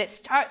 But it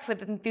starts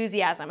with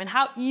enthusiasm. And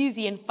how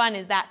easy and fun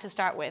is that to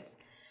start with?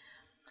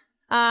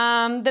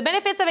 The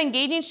benefits of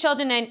engaging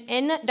children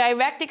in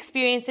direct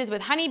experiences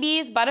with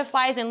honeybees,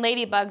 butterflies, and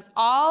ladybugs,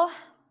 all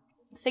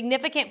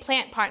significant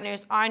plant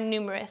partners, are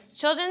numerous.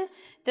 Children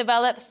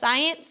develop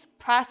science,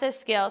 process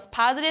skills,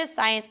 positive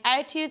science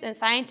attitudes, and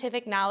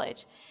scientific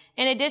knowledge.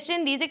 In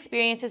addition, these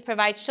experiences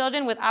provide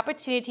children with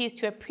opportunities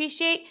to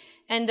appreciate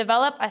and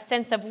develop a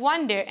sense of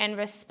wonder and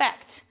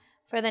respect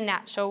for the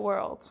natural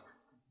world.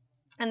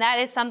 And that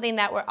is something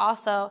that we're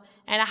also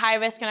at a high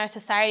risk in our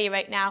society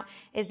right now,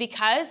 is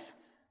because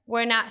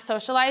we're not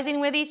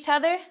socializing with each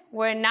other,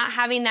 we're not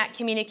having that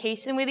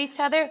communication with each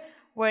other,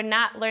 we're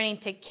not learning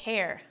to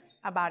care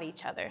about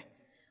each other.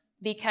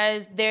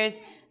 Because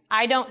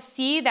I don't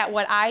see that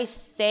what I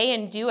say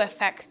and do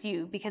affects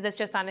you because it's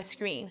just on a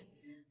screen.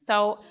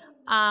 So,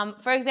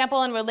 for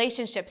example, in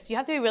relationships, you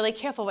have to be really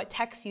careful what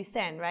texts you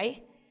send,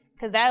 right?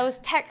 Because those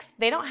texts,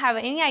 they don't have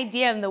any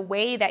idea in the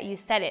way that you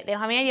said it. They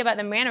don't have any idea about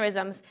the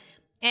mannerisms.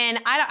 And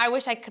I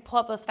wish I could pull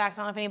up those facts.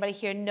 I don't know if anybody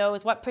here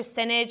knows what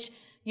percentage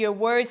your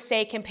words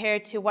say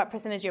compared to what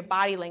percentage your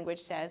body language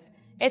says.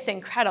 It's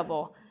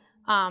incredible.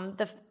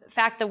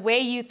 The way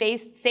you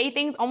say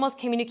things almost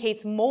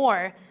communicates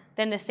more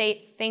than the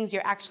things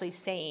you're actually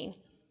saying.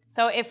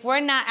 So if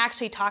we're not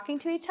actually talking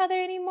to each other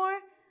anymore,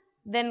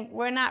 then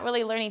we're not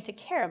really learning to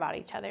care about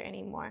each other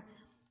anymore.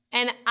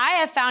 And I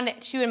have found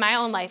it true in my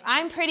own life.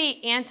 I'm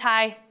pretty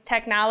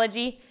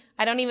anti-technology.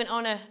 I don't even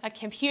own a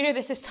computer.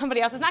 This is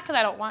somebody else's. Not because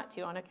I don't want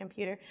to own a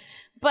computer,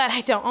 but I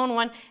don't own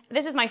one.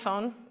 This is my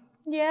phone.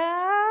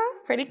 Yeah,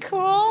 pretty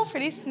cool,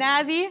 pretty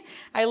snazzy.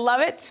 I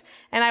love it,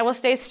 and I will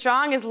stay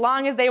strong as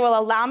long as they will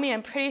allow me.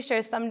 I'm pretty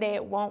sure someday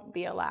it won't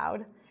be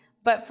allowed.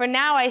 But for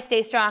now, I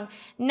stay strong.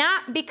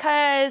 Not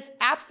because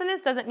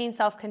abstinence doesn't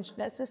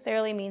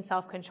necessarily mean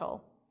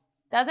self-control.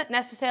 Doesn't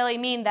necessarily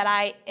mean that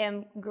I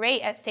am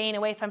great at staying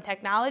away from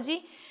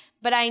technology,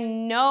 but I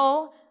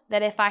know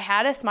that if I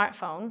had a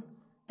smartphone,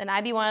 then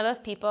I'd be one of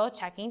those people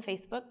checking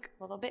Facebook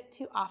a little bit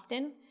too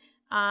often.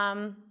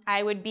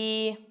 I would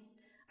be,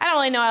 I don't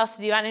really know what else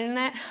to do on the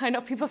internet. I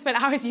know people spend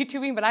hours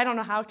YouTubing, but I don't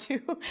know how to.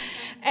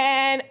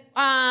 And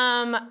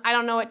I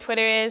don't know what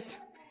Twitter is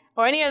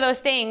or any of those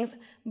things.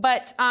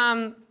 But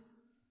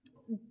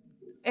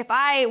if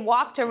I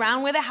walked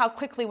around with it, how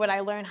quickly would I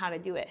learn how to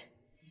do it?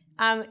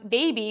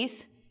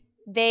 Babies,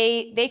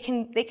 they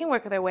can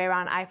work their way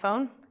around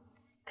iPhone.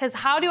 Because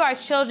how do our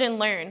children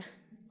learn?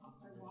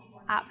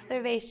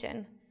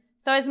 Observation.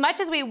 So as much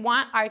as we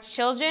want our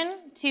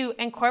children to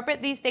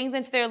incorporate these things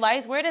into their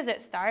lives, where does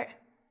it start?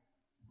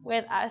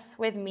 With us,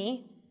 with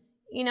me.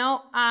 You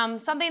know,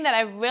 something that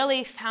I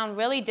really found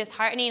really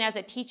disheartening as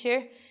a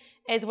teacher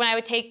is when I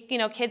would take,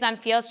 kids on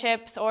field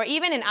trips or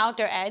even in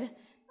outdoor ed,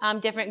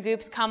 different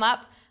groups come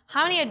up.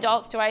 How many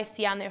adults do I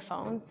see on their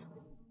phones?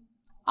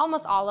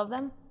 Almost all of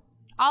them.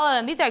 All of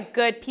them. These are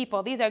good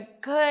people. These are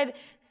good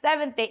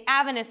Seventh-day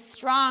Adventist,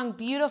 strong,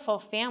 beautiful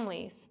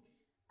families.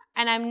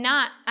 And I'm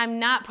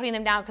not putting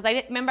them down because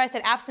remember I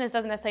said abstinence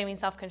doesn't necessarily mean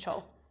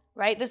self-control,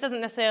 right? This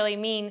doesn't necessarily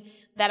mean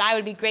that I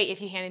would be great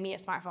if you handed me a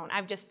smartphone.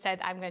 I've just said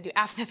I'm going to do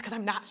abstinence because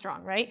I'm not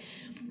strong, right?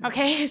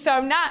 Okay, so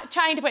I'm not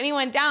trying to put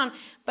anyone down,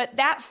 but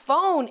that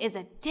phone is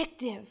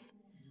addictive.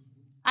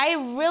 I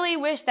really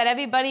wish that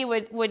everybody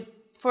would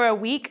for a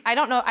week, I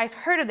don't know, I've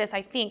heard of this,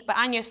 I think, but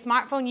on your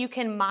smartphone you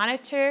can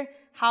monitor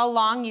how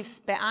long you've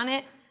spent on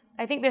it.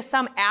 I think there's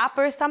some app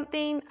or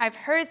something. I've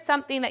heard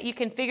something that you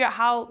can figure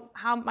out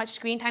how much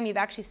screen time you've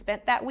actually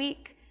spent that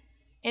week.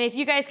 And if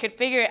you guys could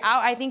figure it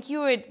out, I think you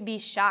would be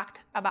shocked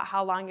about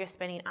how long you're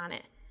spending on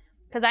it.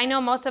 Because I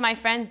know most of my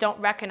friends don't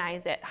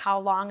recognize it, how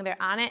long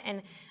they're on it.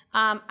 And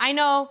I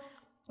know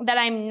that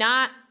I'm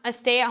not a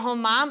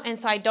stay-at-home mom, and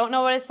so I don't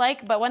know what it's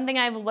like. But one thing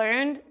I've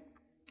learned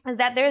is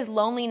that there's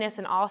loneliness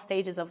in all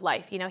stages of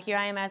life. Here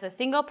I am as a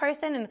single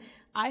person, and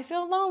I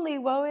feel lonely.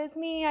 Woe is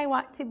me. I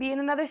want to be in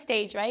another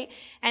stage, right?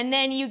 And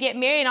then you get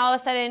married, and all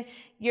of a sudden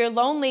you're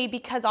lonely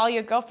because all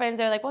your girlfriends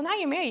are like, well, now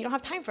you're married. You don't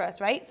have time for us,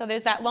 right? So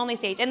there's that lonely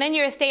stage. And then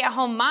you're a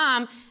stay-at-home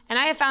mom, and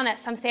I have found that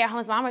some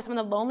stay-at-home moms are some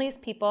of the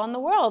loneliest people in the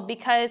world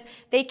because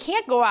they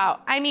can't go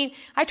out. I mean,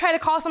 I try to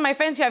call some of my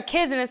friends who have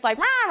kids, and it's like,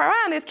 rah, rah,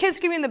 rah, and there's kids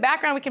screaming in the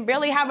background. We can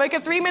barely have like a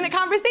 3-minute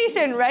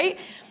conversation, right?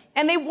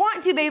 And they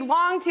want to, they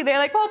long to. They're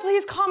like, oh,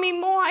 please call me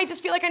more. I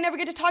just feel like I never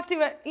get to talk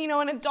to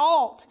an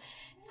adult.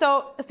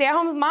 So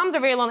stay-at-home moms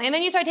are very lonely. And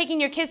then you start taking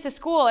your kids to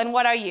school, and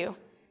what are you?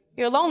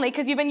 You're lonely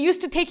because you've been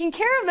used to taking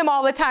care of them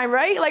all the time,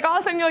 right? Like all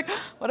of a sudden you're like,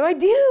 what do I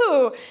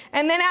do?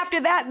 And then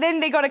after that, then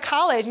they go to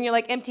college, and you're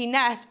like empty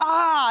nest.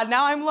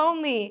 Now I'm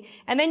lonely.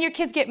 And then your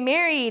kids get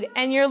married,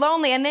 and you're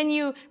lonely. And then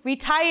you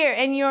retire,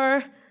 and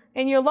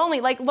you're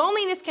lonely. Like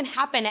loneliness can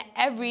happen at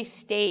every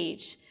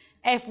stage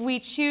if we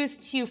choose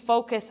to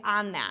focus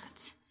on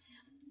that.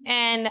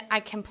 And I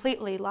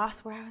completely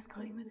lost where I was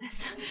going with this.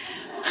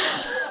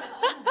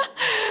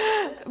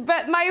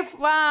 But my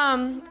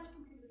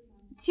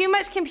too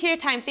much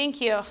computer time. Thank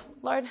you,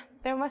 Lord.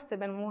 There must have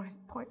been more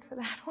point for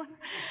that one.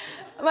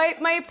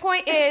 My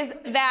point is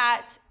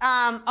that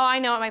I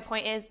know what my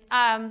point is.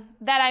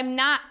 That I'm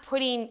not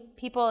putting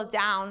people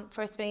down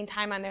for spending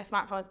time on their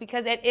smartphones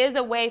because it is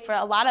a way for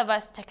a lot of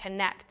us to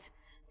connect,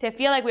 to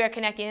feel like we are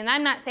connecting. And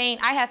I'm not saying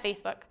I have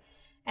Facebook.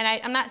 And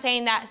I'm not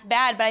saying that's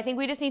bad, but I think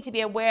we just need to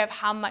be aware of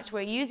how much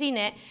we're using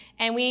it,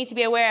 and we need to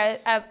be aware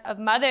of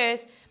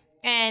mothers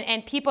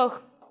and people,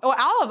 or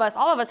all of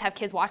us have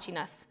kids watching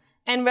us,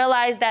 and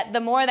realize that the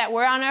more that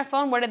we're on our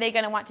phone, what are they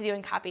going to want to do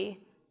and copy?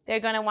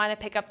 They're going to want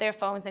to pick up their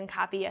phones and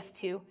copy us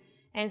too.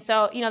 And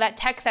so, that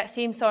text that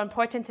seems so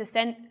important to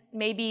send,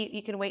 maybe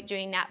you can wait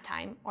during nap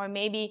time, or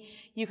maybe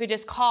you could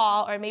just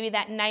call, or maybe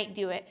that night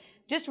do it.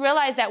 Just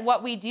realize that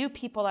what we do,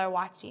 people are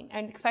watching,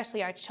 and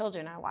especially our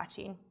children are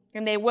watching.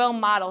 And they will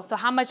model. So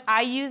how much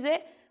I use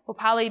it will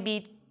probably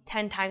be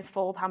 10 times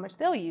fold how much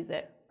they'll use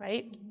it,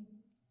 right?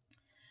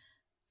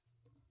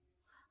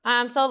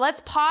 So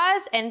let's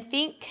pause and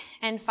think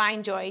and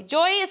find joy.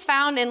 Joy is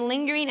found in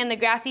lingering in the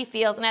grassy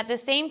fields, and at the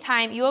same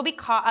time, you will be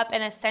caught up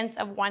in a sense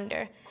of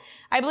wonder.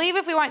 I believe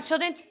if we want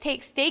children to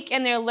take stake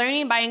in their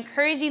learning by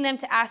encouraging them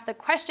to ask the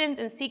questions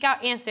and seek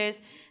out answers,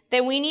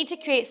 then we need to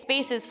create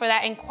spaces for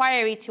that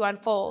inquiry to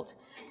unfold.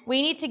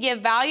 We need to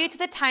give value to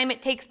the time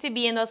it takes to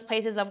be in those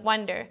places of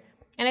wonder.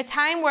 In a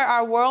time where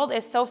our world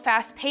is so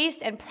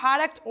fast-paced and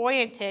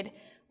product-oriented,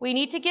 we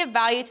need to give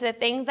value to the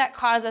things that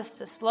cause us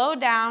to slow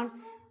down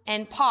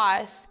and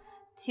pause,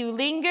 to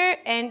linger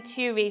and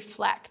to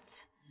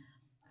reflect.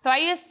 So I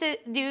used to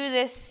do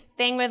this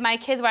thing with my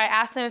kids where I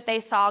asked them if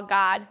they saw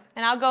God,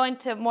 and I'll go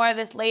into more of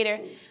this later.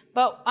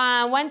 But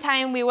one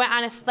time we went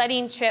on a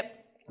sledding trip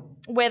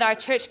with our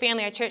church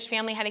family. Our church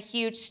family had a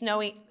huge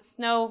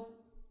snow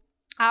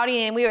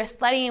outing, and we were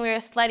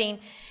sledding.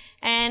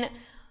 And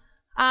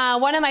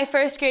one of my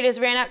first graders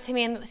ran up to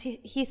me and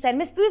he said,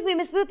 Miss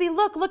Boothby,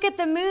 look at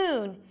the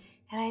moon.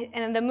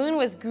 And the moon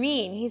was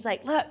green. He's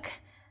like, look,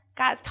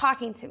 God's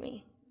talking to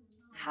me.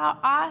 How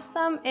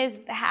awesome is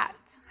that?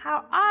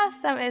 How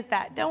awesome is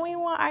that? Don't we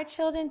want our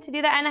children to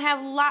do that? And I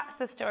have lots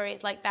of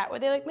stories like that where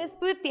they're like, Miss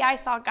Boothby, I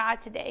saw God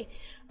today.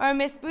 Or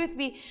Miss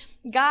Boothby,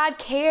 God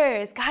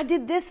cares. God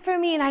did this for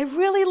me, and I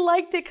really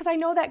liked it because I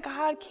know that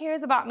God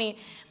cares about me.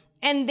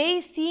 And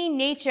they see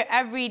nature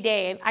every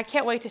day. And I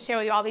can't wait to share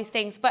with you all these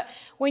things. But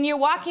when you're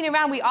walking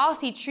around, we all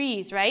see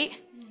trees, right?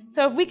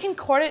 So if we can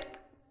connect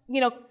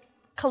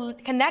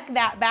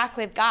that back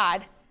with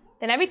God,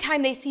 then every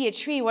time they see a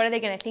tree, what are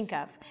they going to think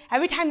of?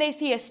 Every time they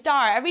see a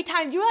star, do you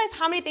realize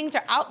how many things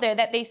are out there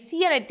that they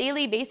see on a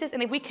daily basis?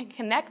 And if we can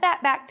connect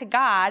that back to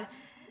God,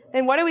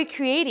 then what are we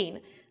creating?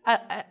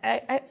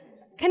 A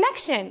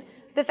connection.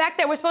 The fact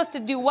that we're supposed to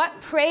do what?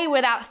 Pray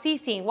without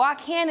ceasing.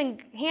 Walk hand in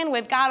hand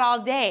with God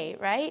all day,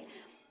 right?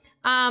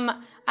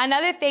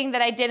 Another thing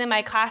that I did in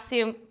my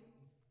classroom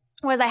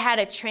was I had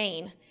a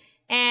train.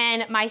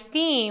 And my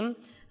theme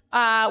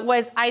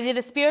was I did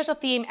a spiritual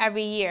theme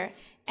every year.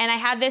 And I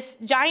had this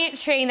giant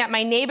train that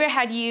my neighbor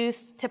had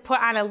used to put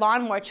on a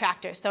lawnmower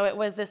tractor. So it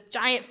was this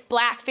giant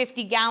black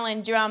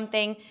 50-gallon drum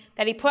thing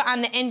that he put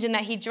on the engine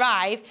that he'd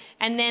drive,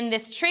 and then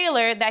this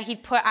trailer that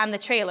he'd put on the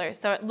trailer.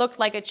 So it looked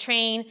like a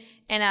train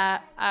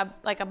and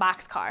like a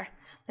box car.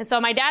 And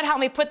so my dad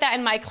helped me put that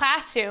in my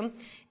classroom.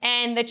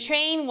 And the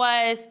train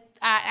was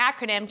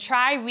acronym,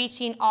 Try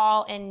Reaching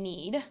All in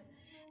Need.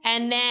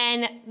 And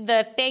then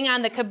the thing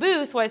on the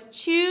caboose was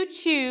Choo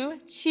Choo,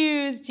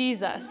 Choose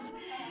Jesus.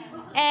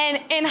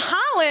 And in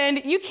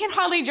Holland, you can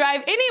hardly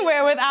drive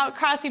anywhere without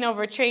crossing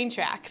over train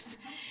tracks.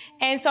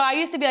 And so I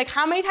used to be like,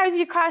 how many times do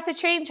you cross the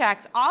train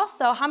tracks?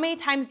 Also, how many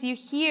times do you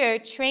hear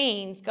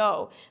trains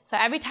go? So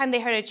every time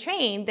they heard a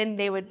train, then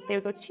they would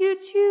go, choo,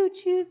 choo,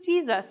 choose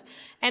Jesus.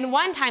 And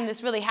one time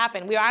this really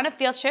happened. We were on a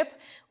field trip.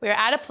 We were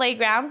at a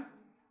playground.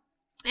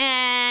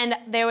 And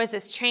there was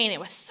this train. It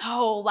was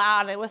so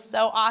loud. It was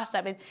so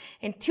awesome.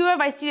 And two of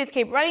my students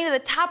came running to the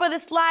top of the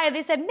slide. And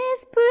they said,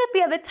 Miss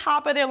Boothby, at the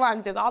top of their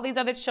lungs. There's all these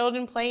other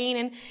children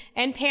playing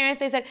and parents.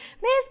 They said,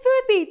 Miss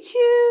Boothby,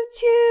 choo,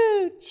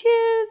 choo,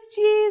 choose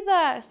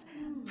Jesus.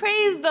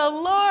 Praise the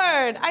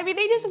Lord. I mean,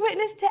 they just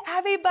witnessed to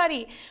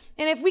everybody.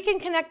 And if we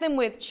can connect them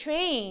with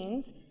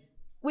trains,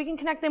 we can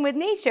connect them with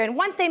nature. And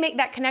once they make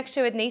that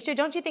connection with nature,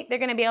 don't you think they're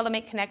going to be able to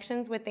make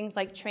connections with things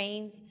like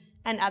trains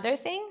and other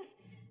things?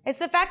 It's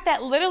the fact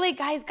that literally,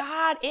 guys,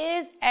 God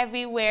is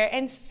everywhere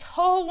and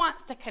so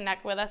wants to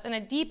connect with us in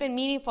a deep and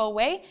meaningful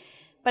way.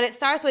 But it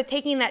starts with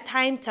taking that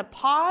time to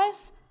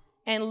pause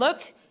and look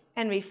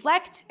and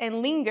reflect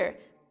and linger.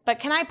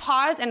 But can I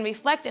pause and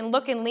reflect and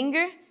look and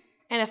linger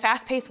in a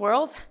fast-paced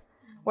world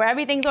where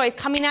everything's always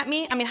coming at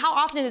me? I mean, how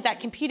often does that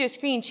computer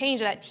screen change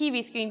or that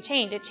TV screen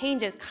change? It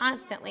changes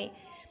constantly.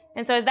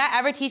 And so is that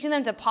ever teaching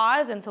them to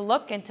pause and to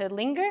look and to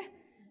linger?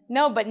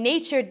 No, but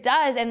nature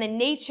does, and then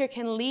nature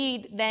can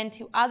lead then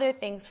to other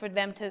things for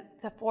them to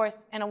force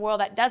in a world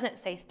that doesn't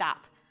say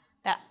stop,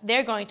 that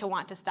they're going to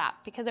want to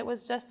stop because it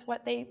was just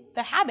the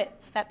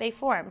habits that they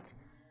formed.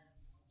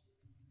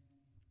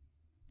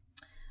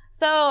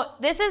 So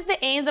this is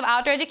the aims of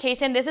outdoor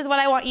education. This is what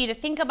I want you to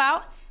think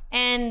about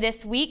in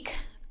this week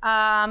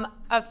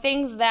of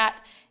things that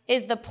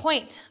is the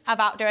point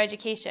of outdoor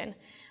education.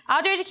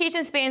 Outdoor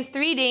education spans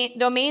three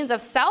domains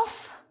of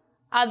self,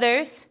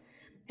 others,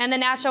 and the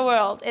natural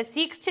world. It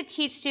seeks to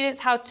teach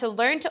students how to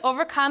learn to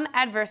overcome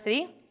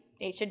adversity.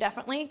 Nature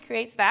definitely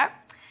creates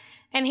that.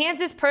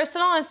 Enhances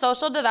personal and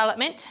social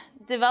development.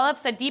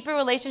 Develops a deeper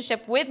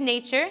relationship with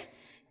nature.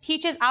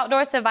 Teaches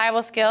outdoor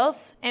survival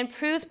skills.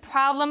 Improves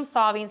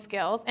problem-solving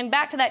skills. And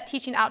back to that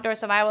teaching outdoor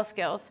survival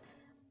skills.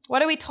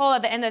 What are we told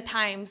at the end of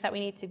times that we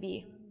need to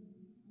be?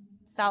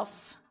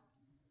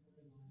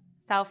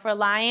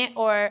 Self-reliant,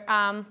 or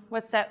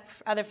what's that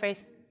other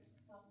phrase?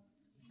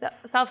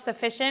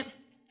 Self-sufficient.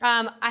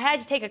 I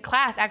had to take a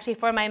class actually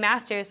for my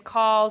master's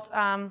called,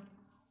 I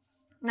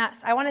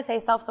want to say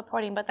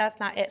self-supporting, but that's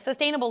not it.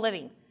 Sustainable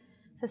living.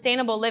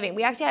 Sustainable living.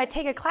 We actually had to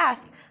take a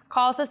class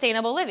called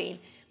sustainable living.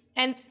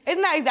 And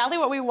isn't that exactly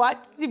what we want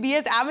to be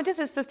as Adventists,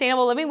 is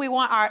sustainable living? We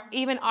want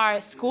even our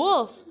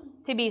schools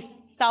to be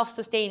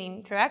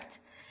self-sustaining, correct?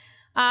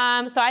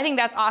 So I think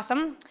that's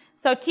awesome.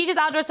 So teaches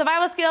outdoor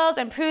survival skills,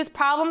 improves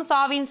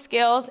problem-solving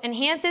skills,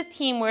 enhances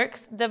teamwork,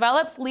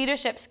 develops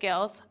leadership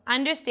skills,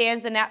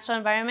 understands the natural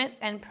environments,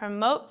 and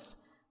promotes,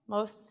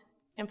 most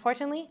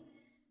importantly,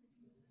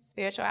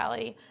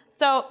 spirituality.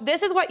 So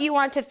this is what you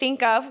want to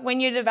think of when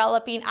you're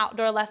developing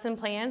outdoor lesson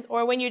plans,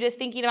 or when you're just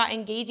thinking about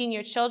engaging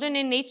your children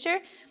in nature,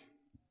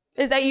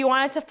 is that you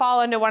want it to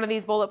fall under one of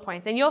these bullet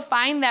points. And you'll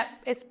find that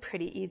it's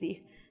pretty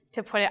easy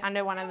to put it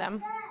under one of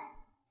them.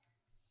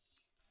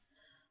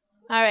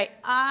 All right,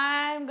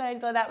 I'm going to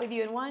go that with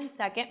you in 1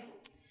 second.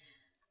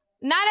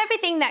 Not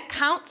everything that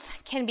counts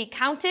can be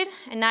counted,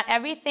 and not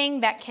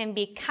everything that can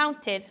be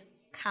counted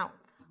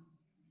counts.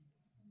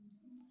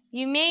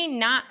 You may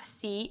not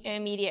see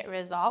immediate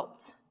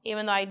results,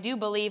 even though I do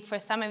believe for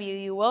some of you,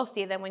 you will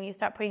see them when you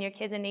start putting your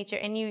kids in nature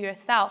and you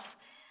yourself.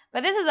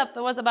 But this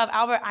was above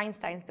Albert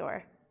Einstein's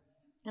door.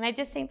 And I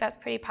just think that's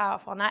pretty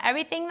powerful. Not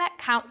everything that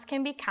counts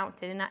can be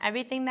counted, and not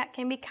everything that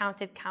can be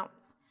counted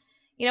counts.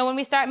 You know, when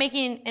we start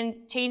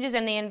making changes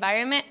in the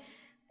environment,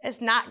 it's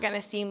not going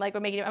to seem like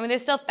we're making, I mean,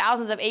 there's still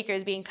thousands of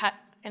acres being cut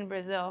in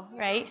Brazil,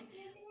 right?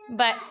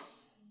 But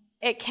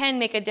it can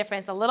make a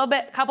difference. A little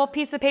bit, a couple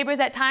pieces of papers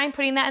at a time,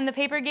 putting that in the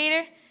paper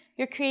gator,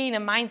 you're creating a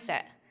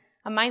mindset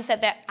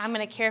that I'm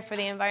going to care for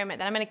the environment,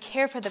 that I'm going to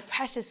care for the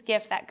precious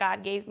gift that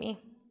God gave me.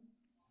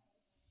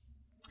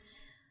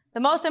 The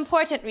most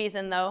important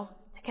reason, though,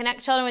 to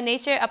connect children with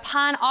nature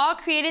upon all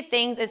created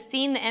things is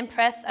seeing the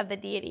impress of the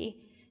deity.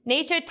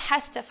 Nature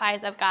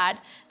testifies of God.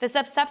 The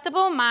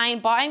susceptible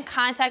mind brought in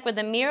contact with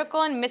the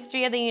miracle and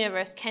mystery of the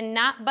universe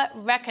cannot but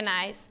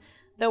recognize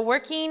the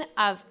working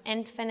of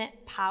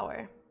infinite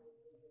power.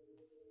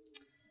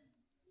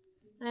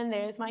 And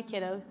there's my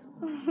kiddos.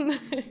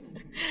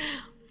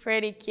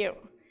 Pretty cute.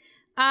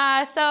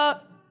 So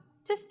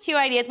just 2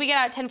 ideas. We get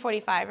out at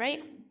 10:45,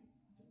 right?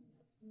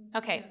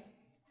 Okay.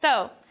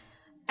 So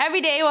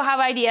every day we'll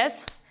have ideas.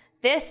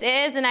 This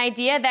is an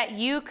idea that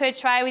you could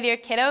try with your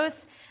kiddos.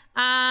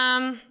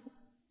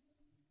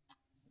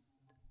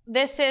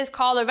 This is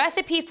called a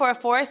recipe for a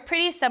forest.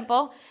 Pretty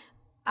simple.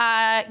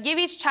 Give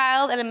each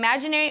child an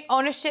imaginary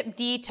ownership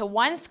deed to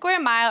 1 square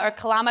mile or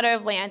kilometer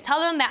of land. Tell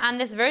them that on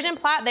this virgin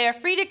plot, they are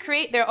free to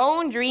create their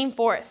own dream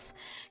forest,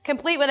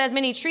 complete with as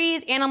many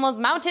trees, animals,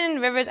 mountains,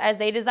 and rivers as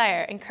they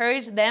desire.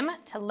 Encourage them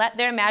to let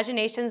their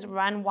imaginations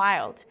run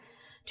wild.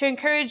 To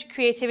encourage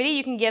creativity,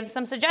 you can give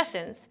some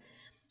suggestions.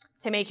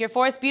 To make your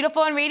forest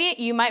beautiful and radiant,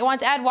 you might want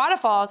to add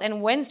waterfalls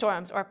and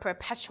windstorms or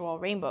perpetual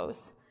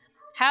rainbows.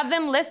 Have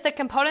them list the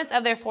components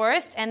of their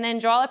forest and then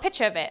draw a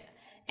picture of it.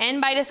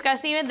 And by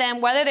discussing with them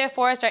whether their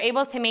forests are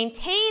able to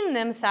maintain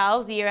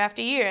themselves year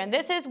after year. And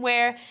this is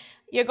where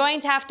you're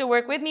going to have to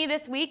work with me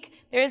this week.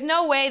 There is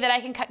no way that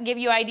I can give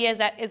you ideas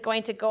that is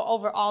going to go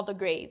over all the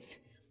grades.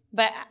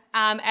 But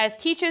as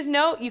teachers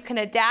know, you can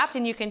adapt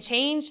and you can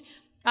change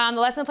the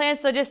lesson plans.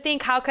 So just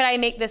think, how could I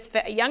make this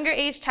fit a younger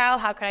age child?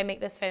 How could I make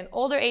this fit an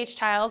older age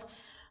child?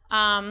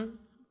 And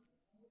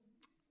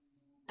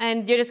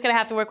you're just going to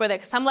have to work with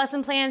it. Some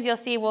lesson plans you'll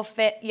see will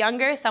fit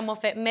younger, some will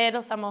fit mid,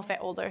 some will fit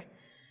older.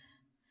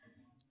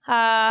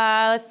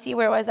 Let's see,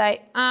 where was I?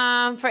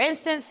 For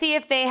instance, see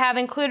if they have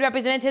included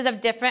representatives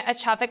of different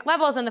atrophic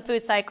levels in the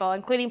food cycle,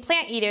 including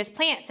plant eaters,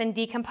 plants, and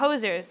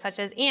decomposers, such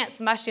as ants,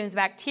 mushrooms,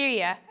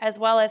 bacteria, as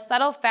well as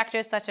subtle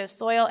factors such as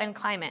soil and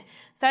climate.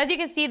 So as you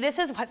can see, this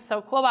is what's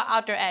so cool about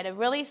outdoor ed. A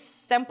really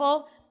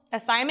simple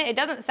assignment. It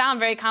doesn't sound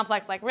very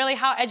complex, like really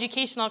how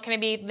educational can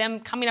it be them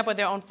coming up with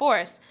their own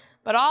forest?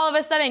 But all of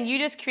a sudden, you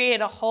just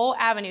created a whole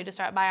avenue to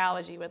start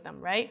biology with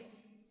them, right?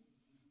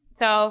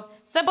 So,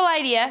 simple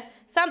idea.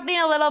 Something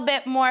a little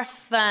bit more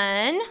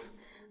fun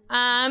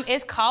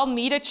is called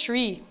Meet a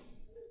Tree.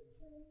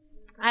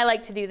 I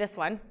like to do this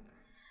one.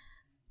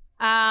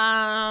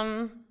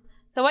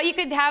 So what you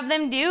could have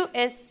them do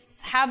is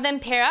have them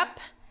pair up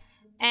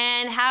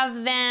and have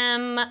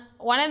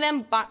one of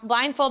them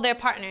blindfold their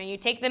partner. You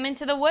take them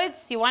into the woods.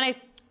 You want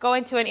to go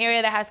into an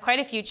area that has quite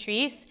a few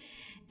trees.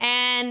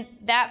 And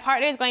that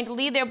partner is going to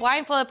lead their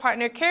blindfolded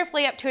partner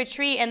carefully up to a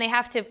tree, and they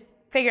have to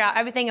figure out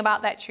everything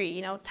about that tree.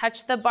 You know,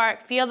 touch the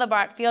bark, feel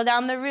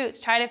down the roots,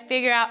 try to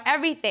figure out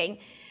everything.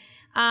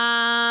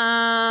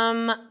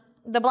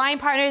 The blind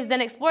partners then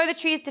explore the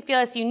trees to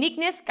feel its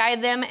uniqueness,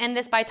 guide them in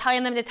this by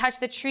telling them to touch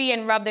the tree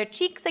and rub their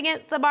cheeks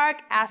against the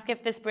bark, ask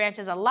if this branch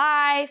is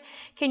alive.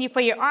 Can you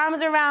put your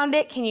arms around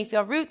it? Can you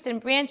feel roots and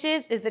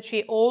branches? Is the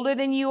tree older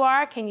than you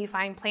are? Can you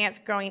find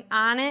plants growing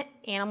on it?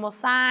 Animal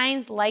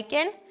signs,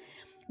 lichen.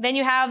 Then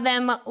you have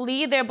them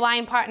lead their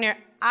blind partner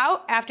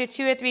out after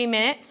 2 or 3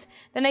 minutes.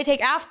 Then they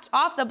take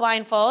off the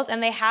blindfolds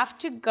and they have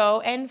to go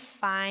and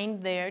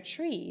find their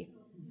tree.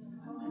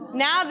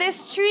 Now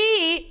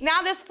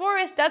this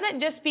forest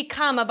doesn't just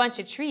become a bunch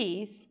of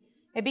trees.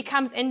 It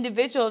becomes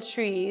individual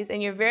trees,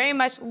 and you're very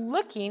much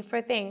looking for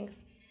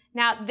things.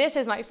 Now this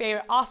is my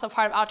favorite also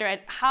part of outdoor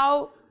ed.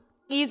 How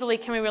easily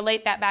can we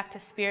relate that back to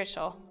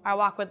spiritual, our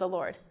walk with the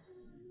Lord?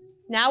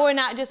 Now we're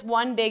not just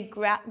one big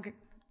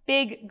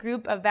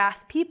group of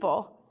vast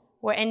people.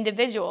 We're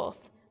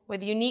individuals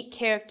with unique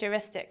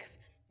characteristics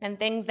and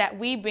things that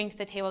we bring to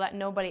the table that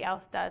nobody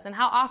else does. And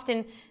how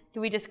often do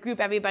we just group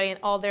everybody and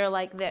all they're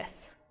like this,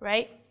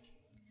 right?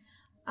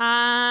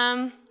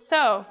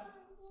 So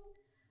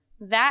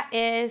that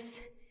is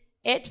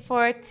it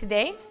for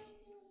today.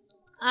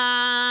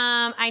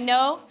 I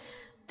know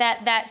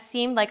that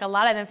seemed like a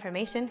lot of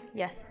information.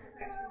 Yes?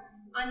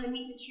 On the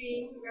Meet the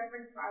Tree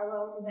reference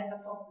Barlow, was that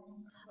helpful?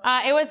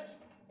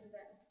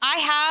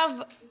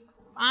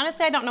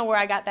 Honestly, I don't know where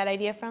I got that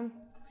idea from.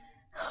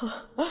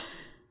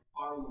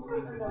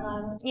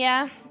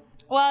 Yeah.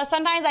 Well,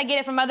 sometimes I get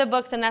it from other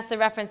books, and that's the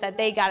reference that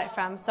they got it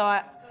from. So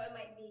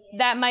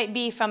that might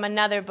be from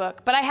another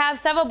book. But I have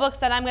several books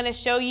that I'm going to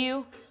show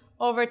you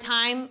over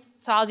time.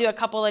 So I'll do a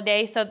couple a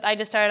day. So I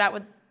just started out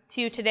with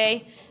 2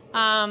 today.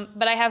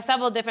 But I have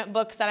several different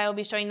books that I will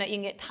be showing that you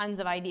can get tons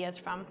of ideas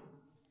from.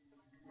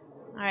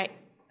 All right.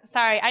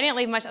 Sorry, I didn't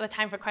leave much of the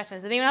time for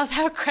questions. Does anyone else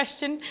have a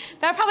question?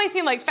 That probably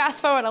seemed like fast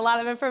forward a lot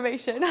of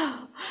information.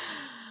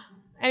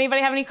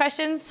 Anybody have any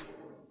questions?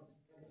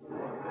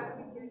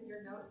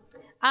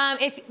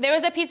 If there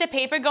was a piece of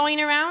paper going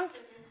around,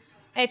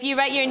 if you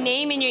write your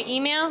name and your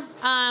email,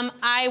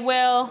 I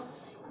will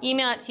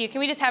email it to you. Can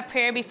we just have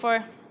prayer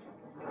before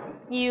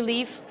you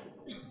leave?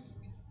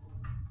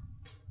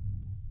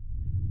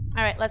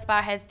 All right, let's bow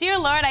our heads. Dear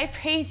Lord, I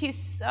praise you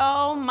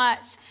so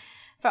much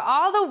for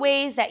all the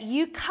ways that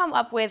you come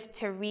up with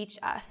to reach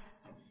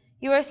us.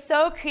 You are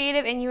so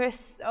creative and you are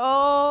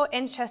so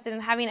interested in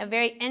having a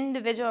very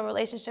individual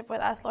relationship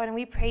with us, Lord, and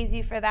we praise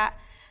you for that.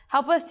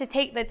 Help us to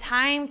take the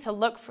time to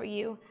look for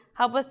you.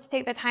 Help us to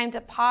take the time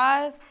to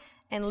pause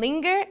and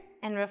linger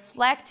and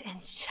reflect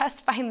and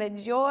just find the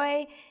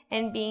joy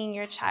in being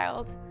your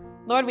child.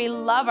 Lord, we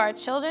love our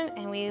children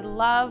and we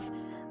love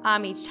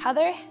each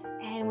other,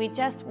 and we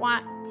just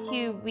want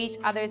to reach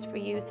others for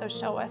you, so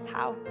show us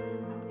how.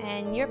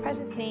 In your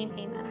precious name,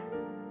 amen.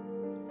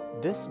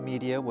 This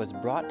media was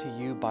brought to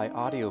you by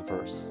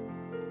Audioverse,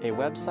 a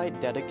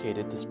website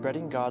dedicated to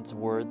spreading God's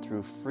Word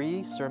through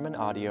free sermon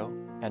audio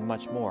and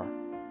much more.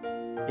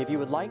 If you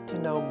would like to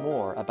know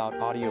more about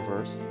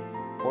Audioverse,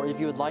 or if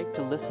you would like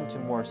to listen to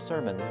more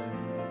sermons,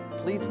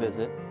 please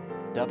visit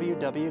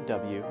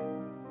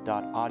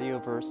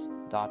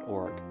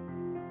www.audioverse.org.